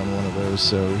 1 on one of those,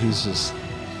 so he's just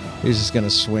going to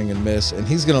swing and miss. And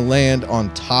he's going to land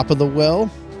on top of the well.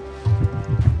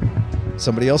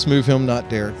 Somebody else move him, not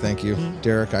Derek. Thank you.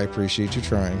 Derek, I appreciate you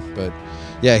trying. But,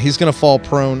 yeah, he's going to fall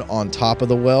prone on top of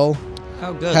the well.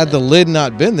 Oh, good. Had the lid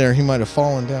not been there, he might have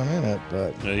fallen down in it,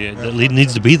 but Yeah, that lead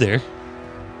needs to be there.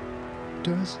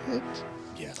 does it?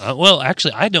 Well,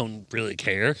 actually, I don't really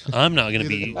care. I'm not going to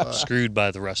be screwed by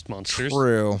the rust monsters.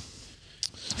 True.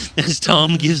 As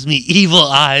Tom gives me evil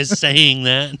eyes saying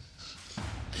that.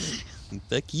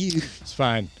 Fuck you. It's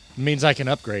fine. It means I can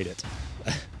upgrade it.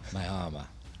 My armor.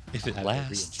 If it Have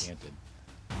lasts. re-enchanted.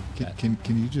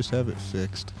 Can you just have it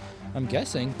fixed? I'm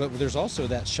guessing, but there's also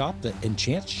that shop that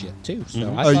enchants shit too. So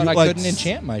Mhm. I Oh, thought you I like couldn't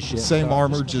enchant my shit. Same so I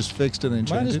armor, just fixed and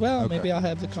enchanted? might as well. Okay. Maybe I'll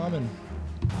have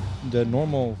the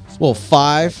normal. Well,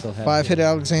 five Still have hit it.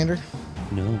 Alexander.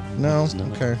 No. No. it's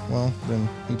not. Okay. Well, then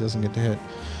he doesn't get to hit.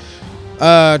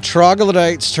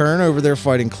 Troglodyte's turn over there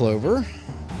fighting Clover.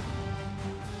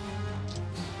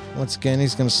 Once again,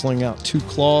 he's going to sling out 2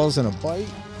 claws and a bite.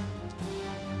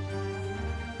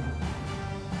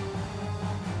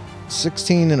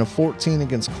 16 and a 14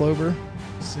 against Clover.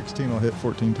 16 will hit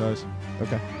 14 ties.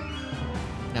 Okay.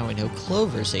 Now we know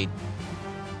Clover's AC.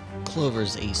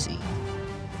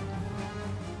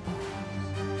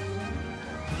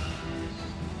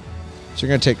 So you're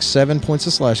going to take 7 points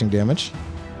of slashing damage.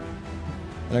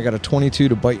 And I got a 22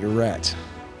 to bite your rat.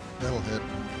 That'll hit.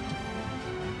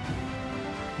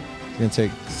 You're going to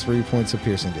take 3 points of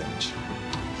piercing damage.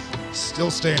 Still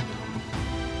standing.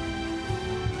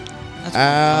 That's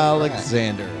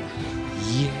Alexander.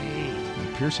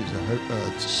 Piercy's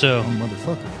a So,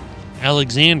 motherfucker.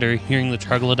 Alexander, hearing the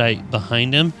troglodyte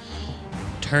behind him,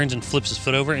 turns and flips his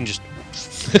foot over and just...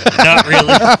 Not really.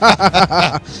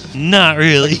 Not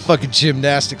really. Fucking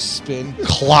gymnastics spin.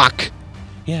 Clock.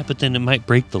 Yeah, but then it might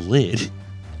break the lid.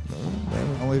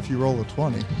 Only if you roll a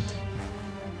 20.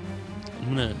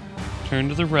 I'm going to turn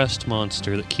to the rust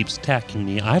monster that keeps attacking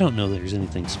me. I don't know there's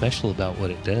anything special about what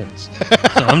it does.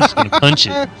 So I'm just going to punch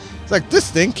it. It's like,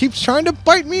 this thing keeps trying to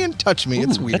bite me and touch me.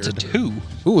 It's Ooh, weird. That's a 2.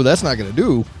 Ooh, that's not going to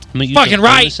do. I'm going to use Fucking a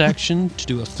right. bonus action to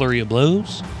do a flurry of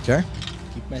blows. Okay.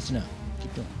 Keep messing up.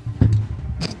 Keep doing.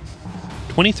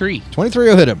 23. 23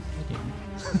 will hit him.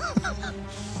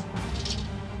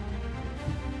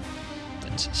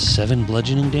 That's 7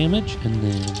 bludgeoning damage, and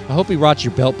then I hope he rots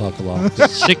your belt buckle off.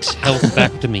 6 health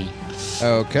back to me.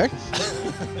 Okay.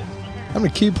 How many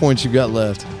key points you got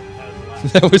left?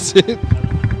 That was it.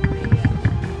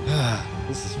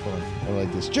 This is fun. I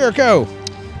like this. Jericho!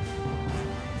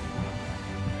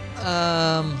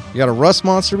 You got a rust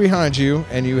monster behind you,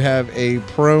 and you have a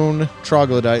prone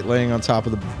troglodyte laying on top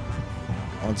of the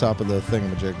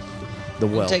thingamajig, the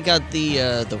well. Take out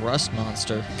the rust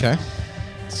monster. Okay.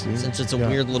 Let's see. Since it's a Yeah.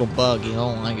 weird little bug, you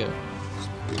don't like it.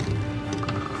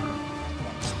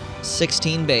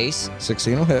 16 base.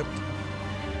 16 will hit.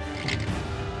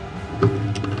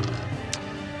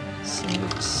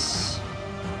 6,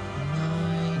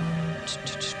 9,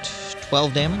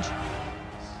 12 damage.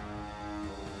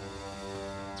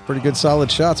 It's pretty good, solid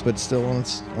shots, but still on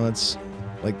its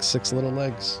like 6 little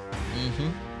legs. Mm-hmm.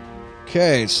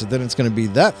 Okay, so then it's going to be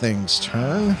that thing's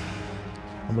turn.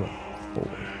 I'm going to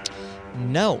forward.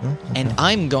 No, Oh, and okay.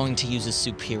 I'm going to use a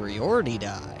superiority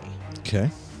die Okay,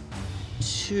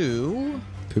 to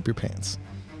poop your pants.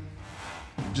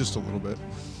 Just a little bit.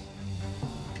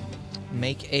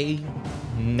 make a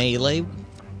melee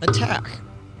attack.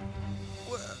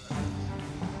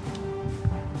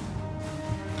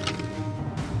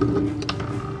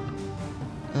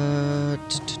 Uh,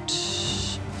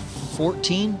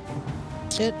 14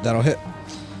 hit. That'll hit.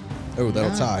 Oh, that'll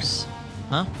Nice.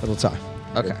 Huh? tie. That'll tie.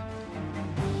 Okay.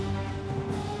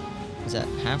 Is that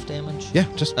half damage? Yeah,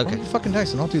 just Okay. roll your fucking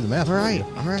dice and I'll do the math. All for right. you.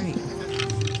 All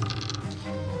right.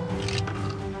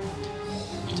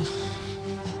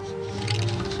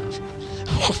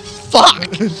 Oh,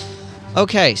 fuck.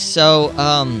 Okay, so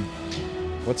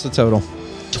What's the total?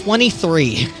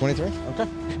 23. 23? Okay.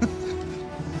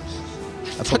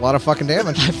 That's a lot of fucking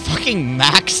damage. I fucking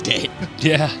maxed it.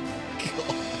 Yeah.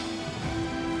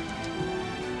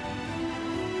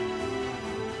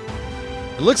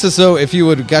 It looks as though if you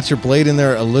would have got your blade in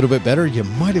there a little bit better, you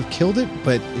might have killed it,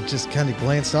 but it just kind of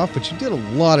glanced off. But you did a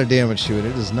lot of damage to it.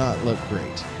 It does not look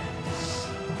great.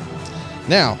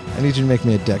 Now, I need you to make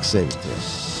me a dex saving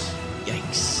throw.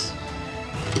 Yikes.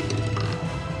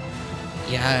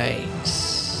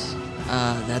 Yikes.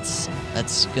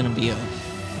 That's gonna be a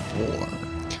 4.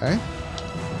 Okay.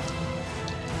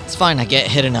 It's fine, I get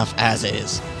hit enough as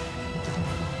is.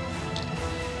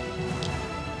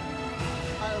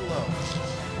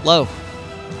 Low.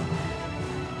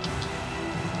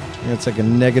 You're going to take a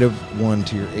 -1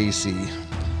 to your AC.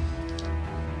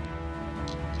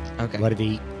 Okay. What did it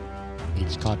eat?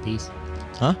 Each cod piece?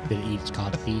 Huh? Did it eat its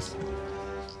cod piece?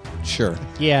 Sure.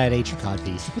 Yeah, it ate your cod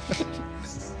piece.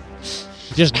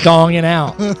 Just donging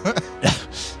out.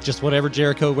 Just whatever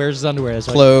Jericho wears his underwear. That's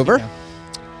what Clover. you know.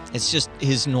 It's just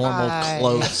his normal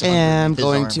clothes. I am under his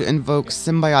going arm. to invoke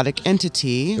Symbiotic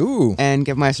Entity Ooh. and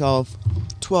give myself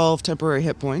 12 temporary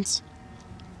hit points.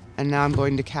 And now I'm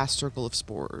going to cast Circle of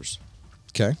Spores.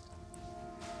 Okay.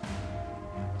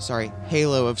 Sorry,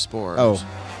 Halo of Spores. Oh.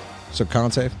 So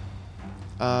con save?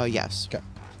 Yes. Okay.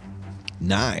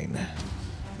 9.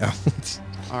 Oh.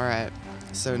 All right.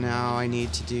 So now I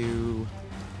need to do.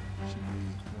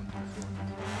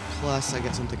 Plus, I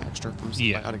get something extra from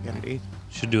Yeah. Symbiotic Entity.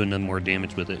 Should do another more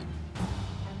damage with it.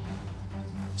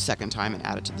 Second time and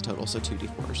add it to the total, so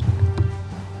 2d4s.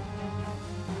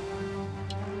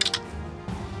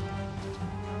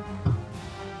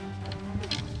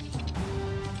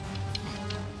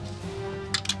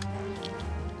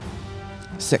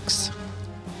 Six.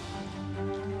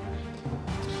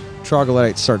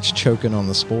 Troglodyte starts choking on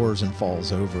the spores and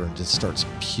falls over and just starts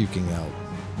puking out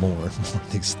more and more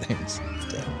of these things.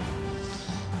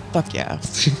 Fuck yeah.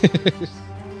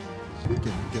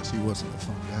 Guess he wasn't a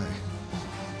fun guy.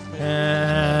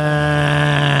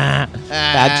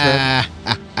 Bad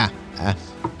trip.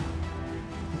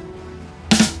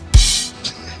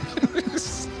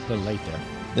 A little late there.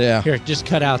 Yeah. Here, just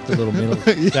cut out the little middle.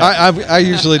 I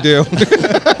usually do.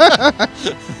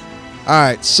 All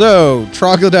right, so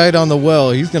Troglodyte on the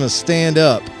well. He's going to stand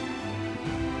up.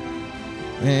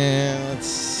 And let's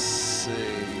see.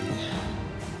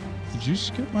 Did you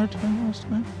skip my turn last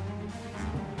time?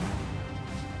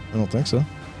 I don't think so.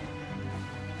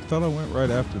 I thought I went right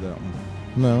after that one.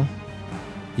 No.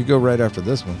 You go right after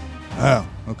this one. Oh,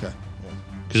 okay.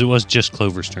 Because it was just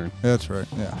Clover's turn. That's right.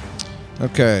 Yeah.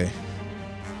 Okay.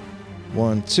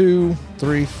 1, 2,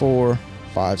 3, 4,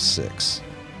 5, 6.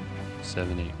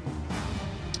 7, 8.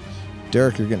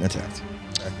 Derek, you're getting attacked.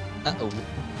 Uh-oh.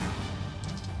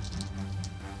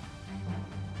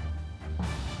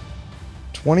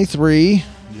 23,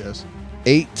 Yes.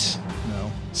 8,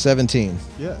 No. 17.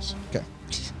 Yes.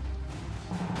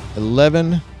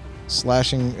 11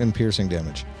 slashing and piercing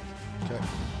damage. Okay.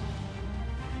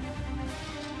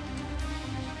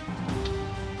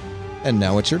 And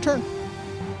now it's your turn.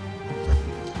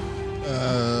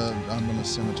 I'm gonna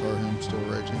scimitar him, still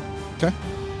raging. Okay.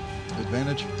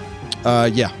 Advantage.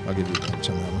 Yeah, I'll give you advantage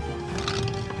on that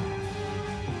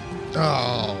one.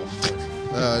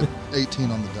 Oh.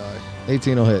 18 on the die.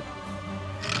 18 will hit.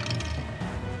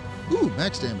 Ooh,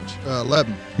 max damage.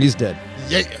 11. He's dead.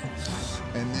 Yeah.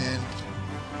 And then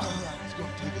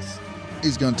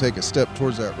he's gonna take a step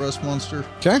towards that rust monster.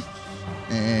 Okay.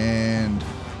 And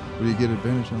will you get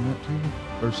advantage on that too?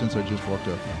 Or since I just walked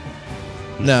up?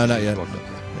 No, not yet. Walked up.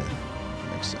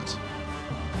 Yeah. Makes sense.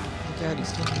 God,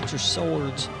 he's looking at your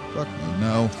swords. Fuck me.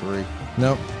 No, 3.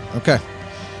 Nope. Okay.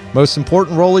 Most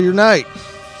important roll of your night.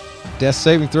 Death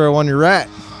saving throw on your rat.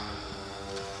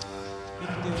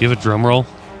 Do you have a drum roll?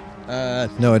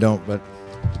 No, I don't, but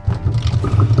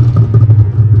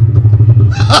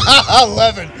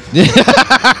 11.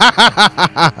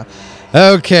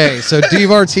 okay. So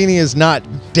DeMartini is not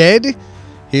dead.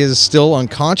 He is still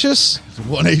unconscious,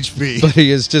 1 HP. but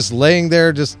he is just laying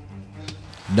there, just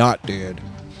not dead.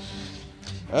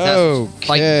 Fighting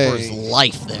for his Okay.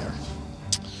 life there.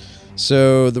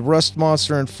 So the rust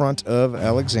monster in front of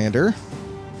Alexander.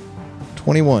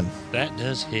 21. That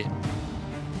does hit.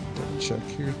 Check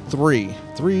here. 3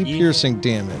 Yeah. piercing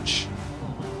damage.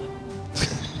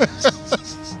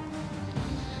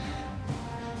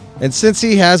 And since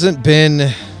he hasn't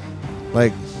been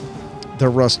like the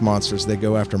rust monsters, they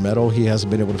go after metal. He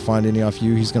hasn't been able to find any off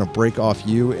you. He's going to break off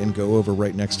you and go over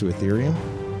right next to Ethereum.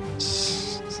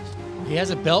 He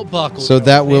has a belt buckle. So though,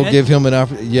 that will man. give him an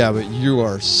opportunity. Yeah, but you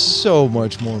are so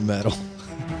much more metal.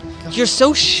 You're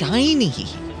so shiny.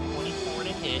 24 to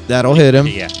hit. That'll hit him.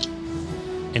 Yeah.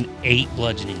 And 8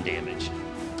 bludgeoning damage.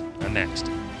 I maxed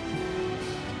it.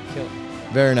 Kill him.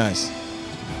 Very nice.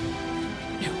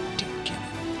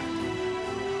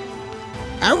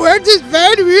 I want this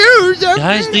bad news.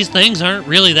 Guys, these things aren't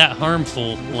really that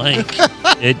harmful. Like,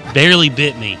 it barely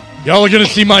bit me. Y'all are gonna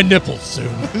see my nipples soon.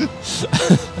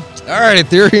 All right,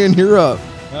 Ethereum, you're up.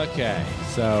 Okay,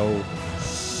 so.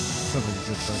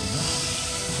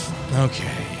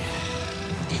 Okay.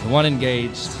 The one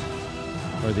engaged,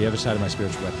 or the other side of my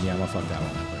spiritual weapon. Yeah, I'm gonna fuck that one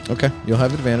up. Right? Okay, you'll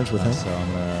have advantage with him. So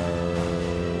I'm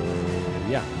gonna.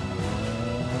 Yeah.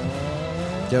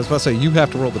 Yeah, I was about to say, you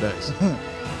have to roll the dice.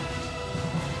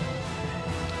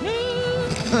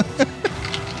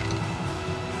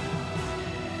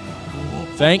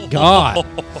 Thank God.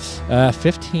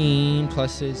 15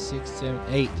 plus is 6, 7,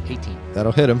 8, 18.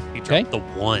 That'll hit him. He Okay. dropped the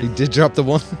He 1. did drop the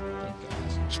 1. Thank God.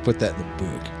 Just put that in the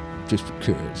book. Just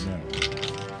because. No.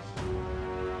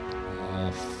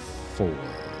 4.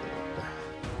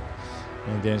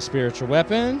 And then spiritual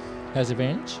weapon has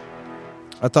advantage.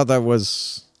 I thought that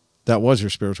was your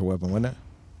spiritual weapon, wasn't it?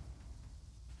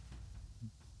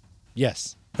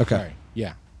 Yes. Okay. Sorry.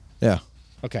 Yeah. Yeah.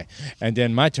 Okay. And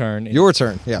then my turn. Your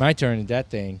turn. Yeah. My turn is that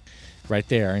thing right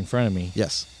there in front of me.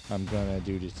 Yes. I'm going to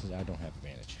do this. I don't have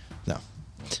advantage. No.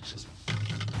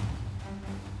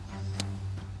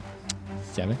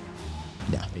 7.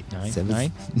 No. 8, 9. Seven.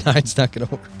 9. 9's not going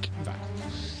to work. 5.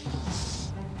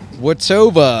 What's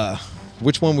over?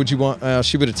 Which one would you want?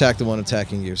 She would attack the one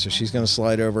attacking you. So she's going to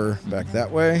slide over back that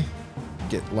way.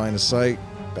 Get line of sight.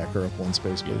 Back her up 1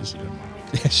 space, Yeah, please. she doesn't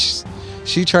want me.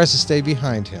 She tries to stay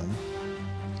behind him.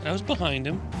 I was behind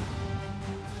him.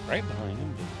 Right behind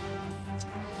him.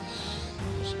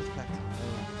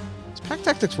 Does Pack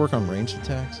Tactics work on ranged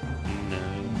attacks? No.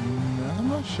 I'm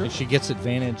not sure. If she gets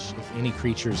advantage if any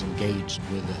creature is engaged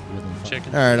with it within 5.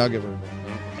 Chicken. All right, I'll give her.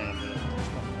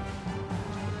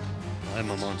 I have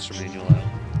my monster manual out.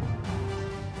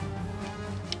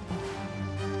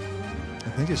 I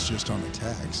think it's just on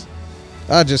attacks.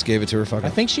 I just gave it to her. Fuck I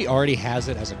it. think she already has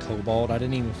it as a kobold. I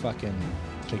didn't even fucking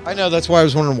take I know, that's why I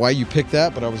was wondering why you picked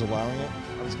that, but I was allowing it.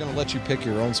 I was going to let you pick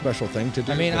your own special thing to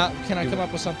do. I mean, but- can I come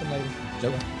up with something later?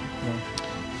 Nope.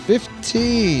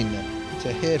 15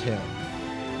 to hit him.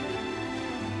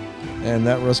 And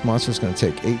that rust monster is going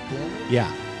to take 8 damage.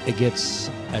 Yeah. It gets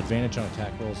advantage on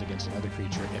attack rolls against another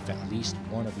creature if at least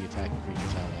one of the attacking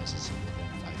creature's allies is within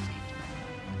 5 feet.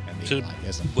 And the So, ally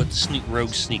isn't. what's rogue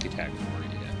sneak attack for?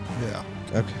 Yeah.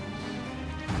 Okay.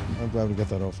 I'm glad we got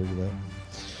that all figured out.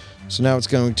 So now it's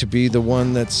going to be the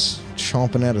one that's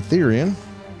chomping at Ethereum.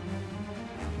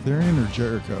 Therian or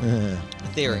Jericho?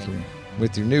 Ethereum.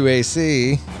 With your new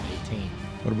AC. 18.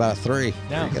 What about a 3?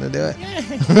 No. Are you going to do it?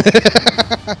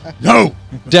 No!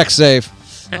 Deck save.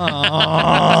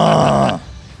 I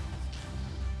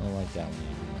don't like that one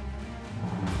anymore.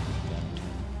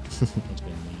 It's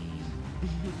been mean.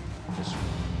 This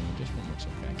one looks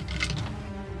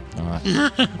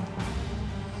okay.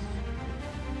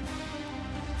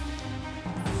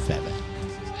 7.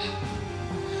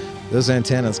 Those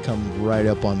antennas come right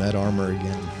up on that armor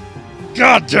again.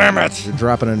 God damn it! You're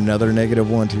dropping another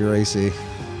 -1 to your AC.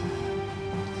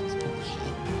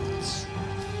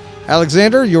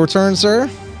 Alexander, your turn, sir.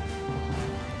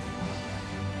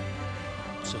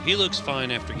 So he looks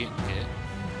fine after getting hit.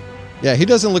 Yeah, he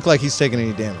doesn't look like he's taking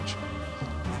any damage.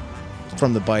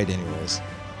 From the bite, anyways.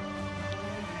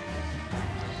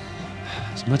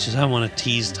 As much as I want to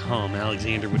tease Tom,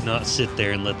 Alexander would not sit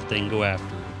there and let the thing go after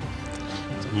him.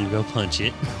 So I'm going to go punch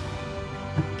it.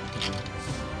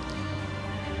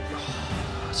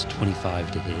 It's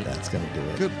 25 to hit. That's going to do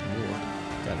it. Good lord.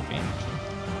 Got advantage.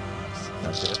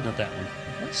 Not that one.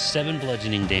 7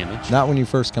 bludgeoning damage. Not when you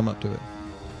first come up to it.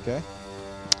 Okay.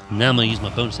 Now I'm going to use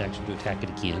my bonus action to attack it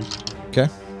again. Okay.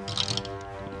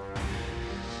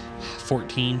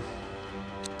 14.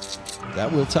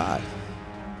 That will tie.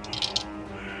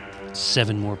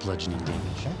 7 more bludgeoning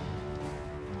damage.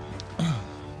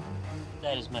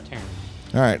 That is my turn.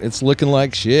 All right, it's looking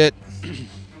like shit.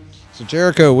 So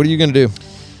Jericho, what are you gonna do?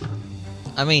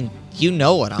 I mean, you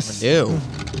know what I'm gonna do.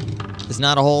 There's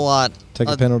not a whole lot. Take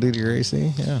a penalty to your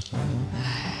AC? Yeah.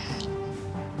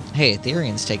 Hey,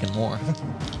 Ethereum's taking more.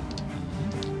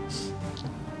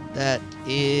 That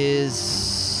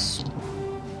is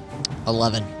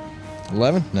 11.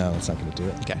 11? No, that's not gonna do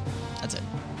it. Okay, that's it.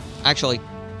 Actually,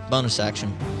 bonus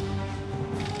action.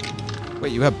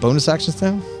 Wait, you have bonus actions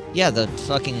now? Yeah, the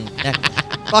fucking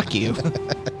fuck you.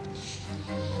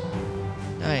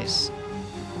 Nice.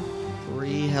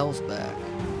 3 health back.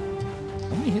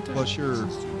 How many hit dice? Plus your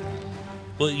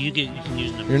Well, you can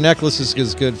use number. Your necklace is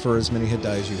as good for as many hit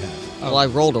die as you have. Well, I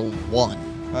rolled a 1.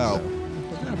 oh,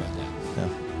 I forgot about that. Yeah.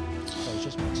 That was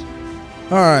just once.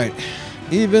 All right.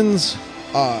 Evens,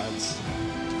 odds.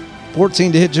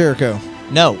 14 to hit Jericho.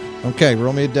 No. Okay,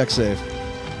 roll me a deck save.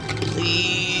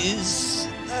 Please.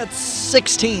 That's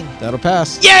 16. That'll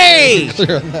pass. Yay!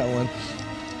 Clear on that one.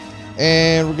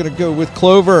 And we're going to go with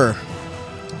Clover.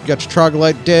 You got your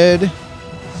troglodyte dead.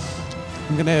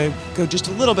 I'm gonna go just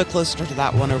a little bit closer to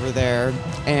that one over there,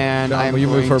 and John, I'm will you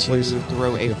move going her, to please?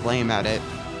 throw a flame at it.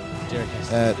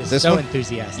 Jericho is This so one?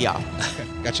 enthusiastic. Yeah.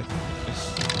 Gotcha.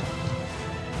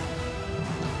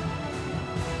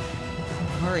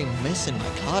 I'm already missing my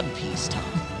cod piece, Tom.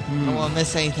 I don't want to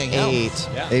miss anything else. 8.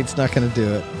 Yeah. 8's not going to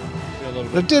do it. Feel a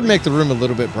little But it did make the room a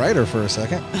little bit brighter for a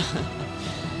second.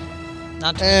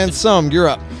 Not to And mention- some, you're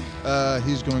up.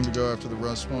 he's going to go after the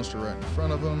rust monster right in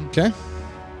front of him. Okay.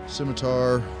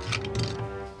 Scimitar.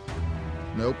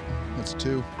 Nope, that's a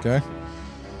 2. Okay.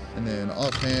 And then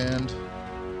offhand,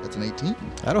 that's an 18.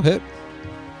 That'll hit.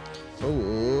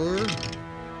 For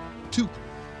 2.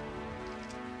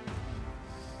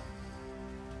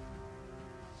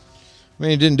 I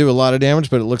mean, he didn't do a lot of damage,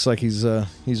 but it looks like he's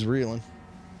reeling.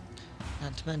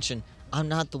 Not to mention, I'm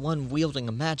not the one wielding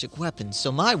a magic weapon,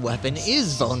 so my weapon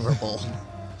is vulnerable.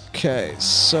 Okay,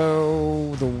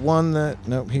 so the one that...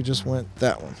 Nope, he just went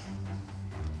that one.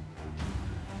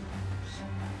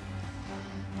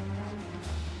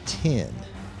 10.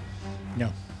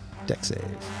 No. Deck save.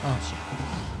 Oh,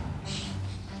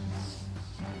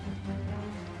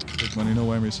 shit. Big money, no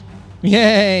whammies.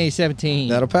 Yay, 17.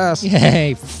 That'll pass.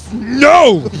 Yay.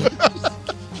 No!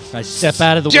 I step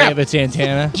out of the way of its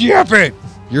antenna.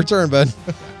 Your turn, bud.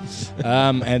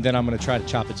 And then I'm going to try to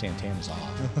chop its antennas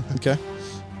off. Okay.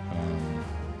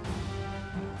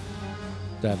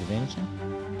 Do I have advantage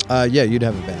now? Yeah, you'd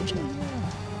have advantage now.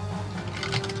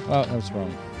 Well, that was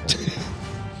wrong.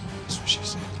 That's what she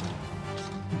said.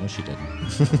 No, she didn't.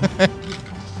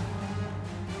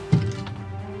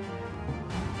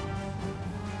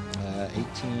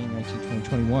 18, 19, 20,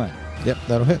 21. Yep,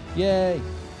 that'll hit. Yay!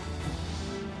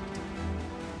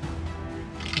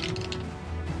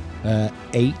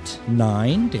 8,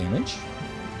 9 damage.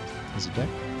 Is it dead?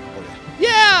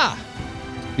 Yeah!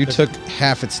 You took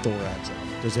half its thorax off.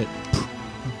 Does it?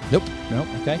 Nope. Nope.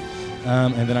 Okay.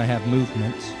 And then I have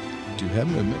movement, Do have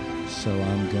movement. so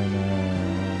I'm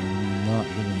gonna not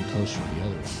get any closer to the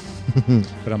other one.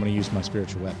 But I'm gonna use my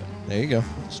spiritual weapon. There you go.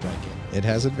 Strike it. It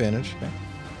has advantage.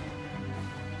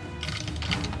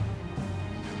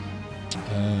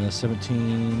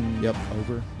 17. Yep.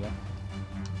 Over. Yep.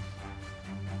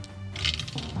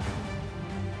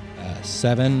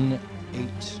 7,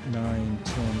 8, 9,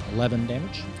 10, 11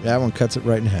 damage. That one cuts it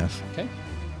right in half. Okay.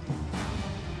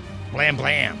 Blam,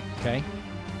 blam. Okay.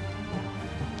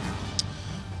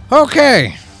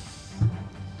 Okay.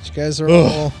 You guys are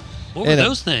all... What were And,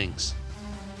 those things?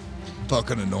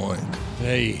 Fucking annoying.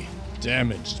 They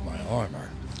damaged my armor.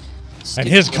 And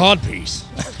his codpiece.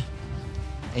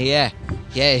 Yeah,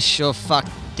 sure fuck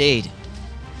did.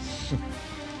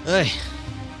 Ugh.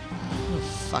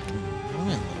 Fucking annoying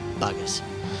little buggers.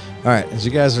 All right, as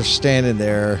you guys are standing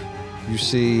there, you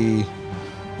see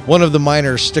one of the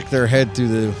miners stick their head through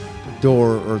the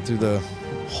door or through the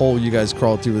hole you guys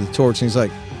crawled through with the torch, and he's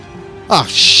like, "Ah,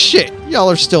 shit, y'all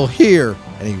are still here,"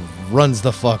 and he runs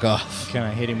the fuck off. Can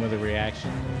I hit him with a reaction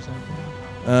or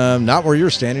something? Not where you're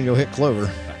standing. You'll hit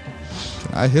Clover.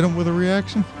 Can I hit him with a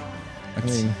reaction? I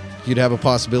mean, you'd have a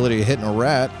possibility of hitting a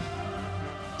rat.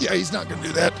 Yeah, he's not going to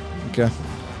do that. Okay.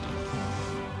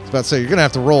 I was about to say, you're going to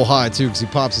have to roll high, too, because he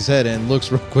pops his head in,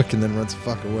 looks real quick, and then runs the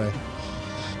fuck away.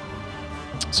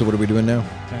 So what are we doing now?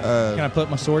 Can I put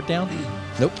my sword down?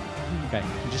 Nope. Okay,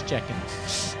 I'm just checking.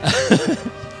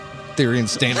 Therian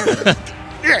standing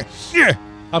there.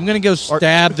 I'm gonna go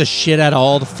stab the shit out of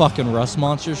all the fucking rust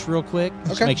monsters real quick.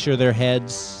 Just Okay. make sure their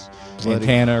heads Bloody and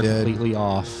Tana are dead. completely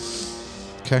off.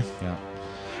 Okay. Yeah.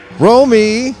 Roll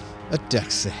me a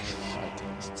dex save.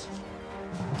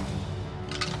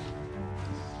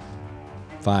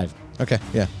 5. Okay,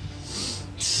 yeah.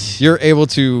 You're able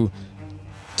to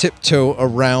tiptoe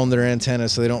around their antenna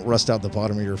so they don't rust out the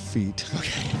bottom of your feet.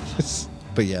 Okay.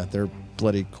 But yeah, they're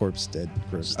bloody corpse dead.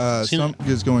 Gross. Sunk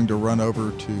is going to run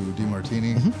over to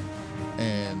DeMartini,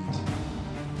 and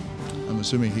I'm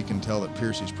assuming he can tell that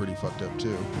Piercy's pretty fucked up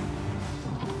too.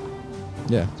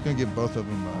 Yeah. He's going to give both of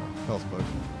them a health potion.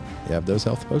 You have those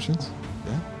health potions?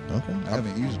 Yeah. Okay. I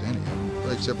haven't used any of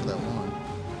them, except for that one.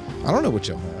 I don't know what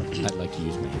you'll have. I'd like to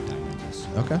use my hit die on this.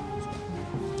 Okay.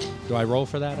 Do I roll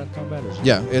for that on combat? Or is it-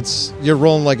 Yeah, you're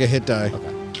rolling like a hit die.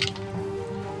 Okay.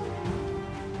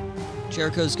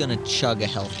 Jericho's gonna chug a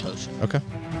health potion. Okay.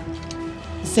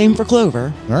 Same for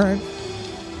Clover. All right.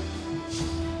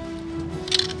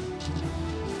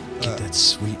 Get that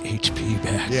sweet HP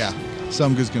back. Yeah.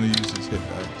 Sumga's going to use his hit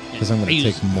die. Because I'm going to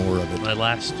use take more of it. my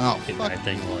last Oh, hit fuck. die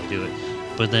thing while I do it.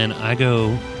 But then I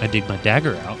dig my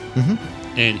dagger out,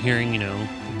 and hearing,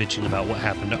 bitching about what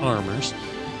happened to armors,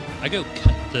 I go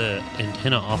cut the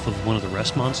antenna off of one of the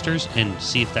rust monsters and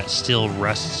see if that still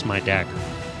rusts my dagger.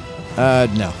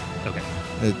 No. Okay.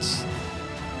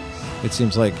 It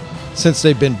seems like since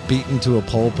they've been beaten to a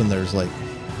pulp and there's like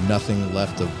nothing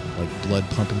left of like blood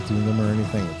pumping through them or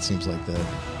anything, it seems like the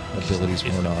ability's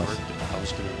If worn it off. worked, I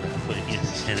was going to put an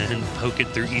antenna and poke it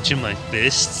through each of my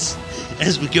fists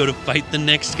as we go to fight the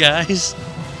next guys.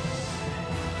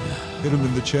 Hit him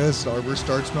in the chest, armor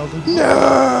starts melting.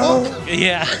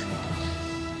 Yeah.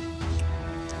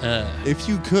 If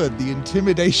you could, the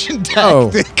intimidation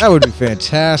Oh, tactic. that would be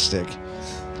fantastic.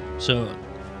 So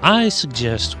I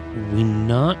suggest we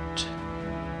not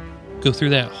go through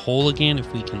that hole again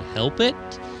if we can help it,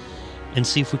 and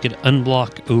see if we could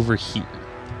unblock over here.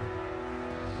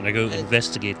 And I go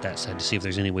investigate that side to see if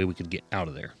there's any way we could get out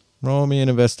of there. Roll me an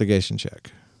investigation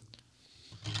check.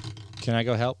 Can I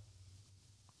go help?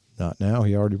 Not now.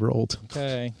 He already rolled.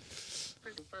 Okay.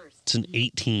 It's an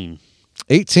 18.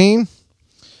 18.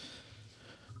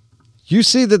 You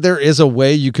see that there is a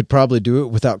way you could probably do it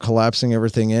without collapsing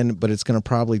everything in, but it's going to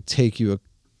probably take you an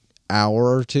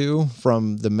hour or two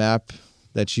from the map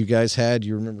that you guys had.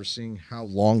 You remember seeing how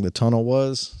long the tunnel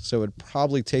was, so it'd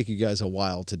probably take you guys a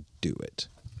while to do it.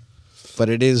 But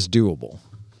it is doable.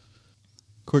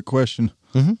 Quick question.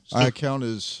 I count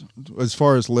as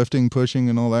far as lifting, pushing,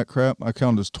 and all that crap, I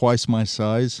count as twice my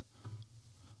size.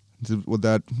 Would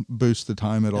that boost the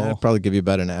time at all? It'd probably give you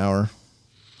about an hour.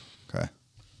 Okay.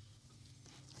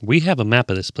 We have a map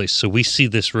of this place, so we see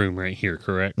this room right here,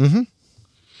 correct? Mm-hmm.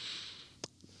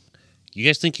 You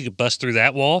guys think you could bust through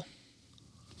that wall?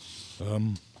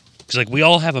 Because like we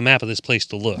all have a map of this place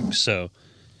to look. So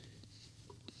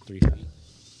 3 feet.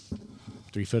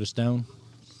 3 foot of stone.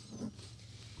 I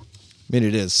mean,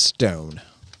 it is stone.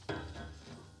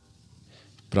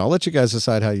 But I'll let you guys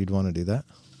decide how you'd want to do that.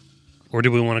 or do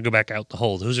we want to go back out the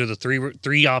hole? Those are the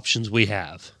three options we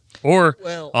have. Or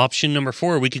option number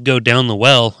 4, we could go down the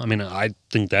well. I mean, I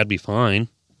think that'd be fine.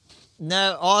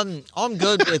 No, I'm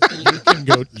good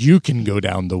with You can go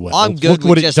down the well. I'm good Look with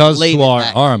what it just does leaving to our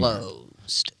that armor.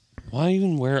 closed. Why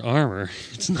even wear armor?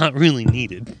 It's not really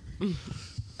needed.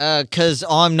 'Cause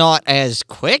I'm not as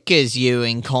quick as you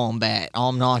in combat.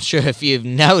 I'm not sure if you've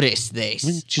noticed this.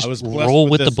 Just I was blessed roll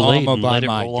with with the this blade armor and by let it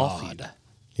my roll off you. God.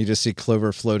 You just see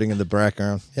Clover floating in the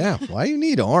background. Yeah, why you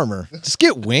need armor? Just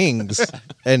get wings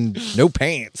and no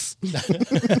pants.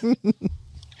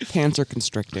 Pants are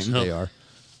constricting. No. They are.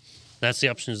 That's the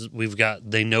options we've got.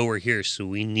 They know we're here, so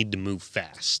we need to move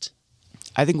fast.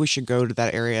 I think we should go to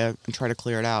that area and try to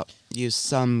clear it out. Use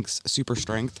some super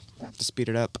strength to speed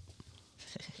it up.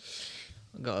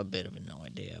 I've got a bit of an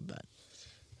idea, but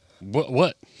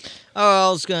What? I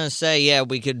was gonna say, yeah,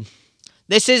 we could.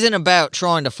 This isn't about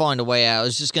trying to find a way out. I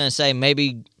was just gonna say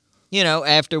maybe,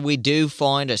 after we do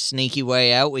find a sneaky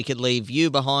way out, we could leave you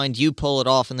behind. You pull it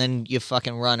off, and then you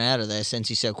fucking run out of there since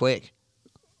you're so quick.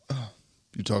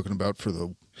 You talking about for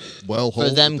the well hole?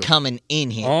 For them coming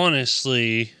in here,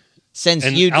 Honestly, since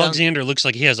and you don't. Alexander looks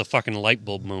like he has a fucking light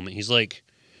bulb moment. He's like,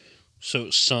 so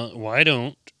son, why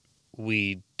don't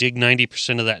we dig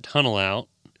 90% of that tunnel out,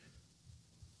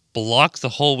 block the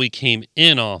hole we came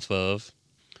in off of,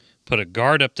 put a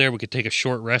guard up there, we could take a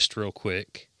short rest real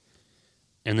quick,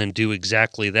 and then do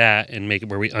exactly that and make it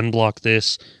where we unblock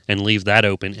this and leave that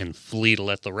open and flee to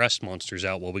let the rest monsters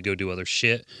out while we go do other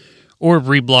shit. Or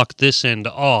reblock this end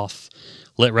off,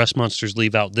 let rust monsters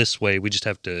leave out this way. We just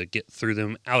have to get through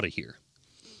them out of here.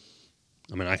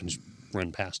 I mean, I can just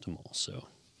run past them all, so.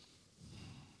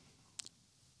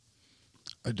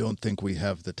 I don't think we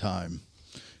have the time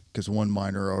because one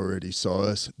miner already saw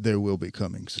us. They will be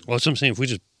coming soon. Well, that's what I'm saying. If we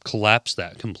just collapse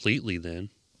that completely, then.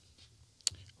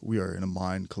 We are in a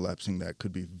mine. Collapsing that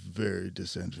could be very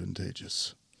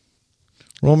disadvantageous.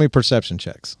 Roll me perception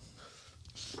checks.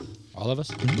 All of us?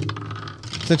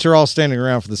 Since you're all standing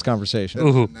around for this conversation.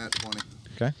 Ooh. Nat 20.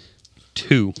 Okay.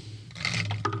 2.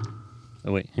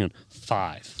 Oh, wait, hang on.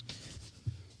 5.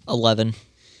 11.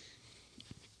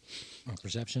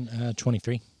 Perception,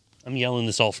 23. I'm yelling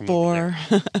this all from over 4.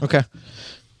 there. Okay.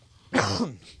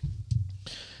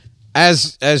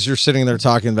 As you're sitting there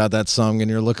talking about that song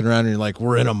and you're looking around and you're like,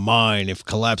 we're in a mine if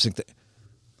collapsing.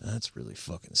 That's really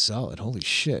fucking solid. Holy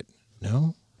shit.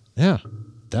 No? Yeah.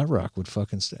 That rock would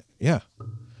fucking stay. Yeah.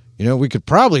 You know, we could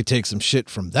probably take some shit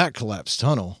from that collapsed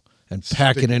tunnel and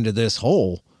pack it into this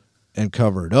hole and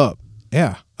cover it up.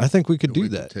 Yeah. I think we could do We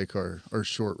that. take our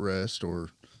short rest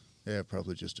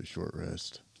probably just a short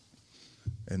rest.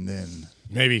 And then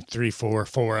Maybe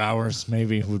 4 hours,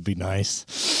 maybe would be nice.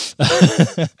 Is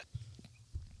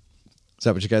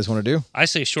that what you guys want to do? I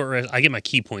say short rest. I get my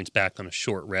key points back on a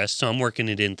short rest, so I'm working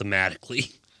it in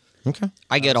thematically. Okay.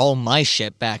 I get all my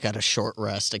shit back at a short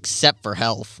rest, except for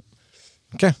health.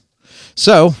 Okay.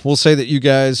 So we'll say that you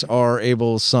guys are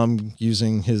able, some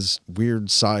using his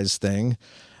weird size thing.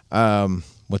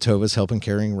 Watova's helping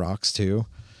carrying rocks too.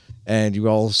 And you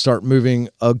all start moving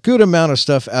a good amount of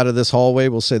stuff out of this hallway,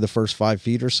 we'll say the first 5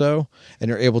 feet or so. And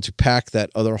you're able to pack that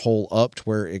other hole up to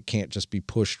where it can't just be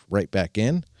pushed right back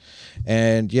in.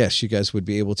 And yes, you guys would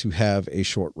be able to have a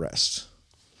short rest.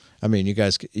 I mean, you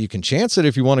can chance it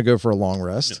if you want to go for a long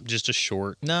rest. Just a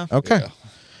short. No. Okay. Yeah.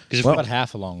 Because if How about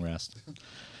half a long rest?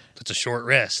 it's a short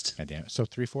rest. God damn it. So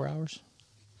 3-4 hours?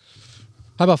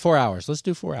 How about 4 hours? Let's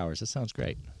do 4 hours. That sounds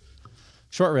great.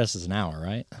 Short rest is an hour,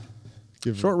 right?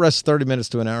 Short rest, 30 minutes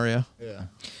to an hour, yeah. yeah.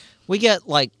 We get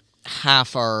like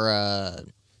half our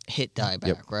hit die back,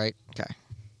 Yep. right? Okay.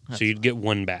 So you'd get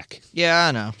 1 back. Yeah,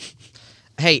 I know.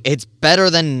 Hey, it's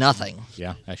better than nothing.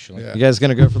 Yeah, actually. Yeah. You guys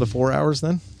going to go for the 4 hours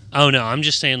then? Oh, no, I'm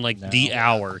just saying like the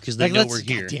hour, because they Like, know let's- we're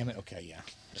here. God damn it. Okay, yeah.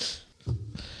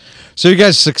 So you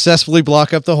guys successfully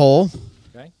block up the hole.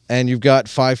 Okay. And you've got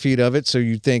 5 feet of it, so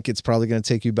you think it's probably going to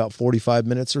take you about 45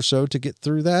 minutes or so to get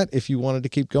through that if you wanted to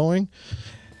keep going.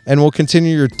 And we'll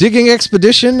continue your digging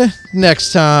expedition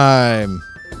next time.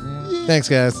 Thanks,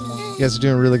 guys. You guys are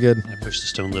doing really good. I pushed the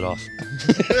stone lid off.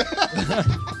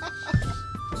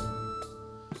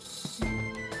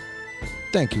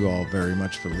 Thank you all very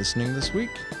much for listening this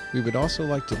week. We would also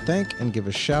like to thank and give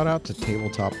a shout out to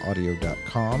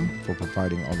tabletopaudio.com for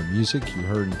providing all the music you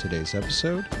heard in today's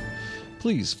episode.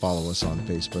 Please follow us on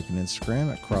Facebook and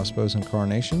Instagram at Crossbows and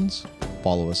Carnations.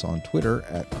 Follow us on Twitter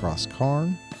at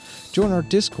CrossCarn. Join our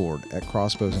Discord at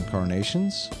Crossbows and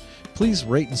Carnations. Please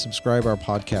rate and subscribe our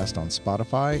podcast on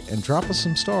Spotify and drop us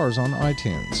some stars on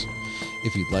iTunes.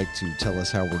 If you'd like to tell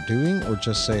us how we're doing or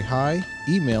just say hi,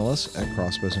 email us at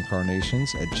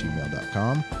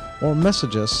crossbowsandcarnations@gmail.com or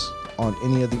message us on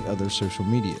any of the other social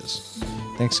medias.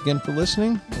 Thanks again for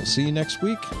listening. We'll see you next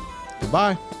week.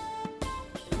 Goodbye.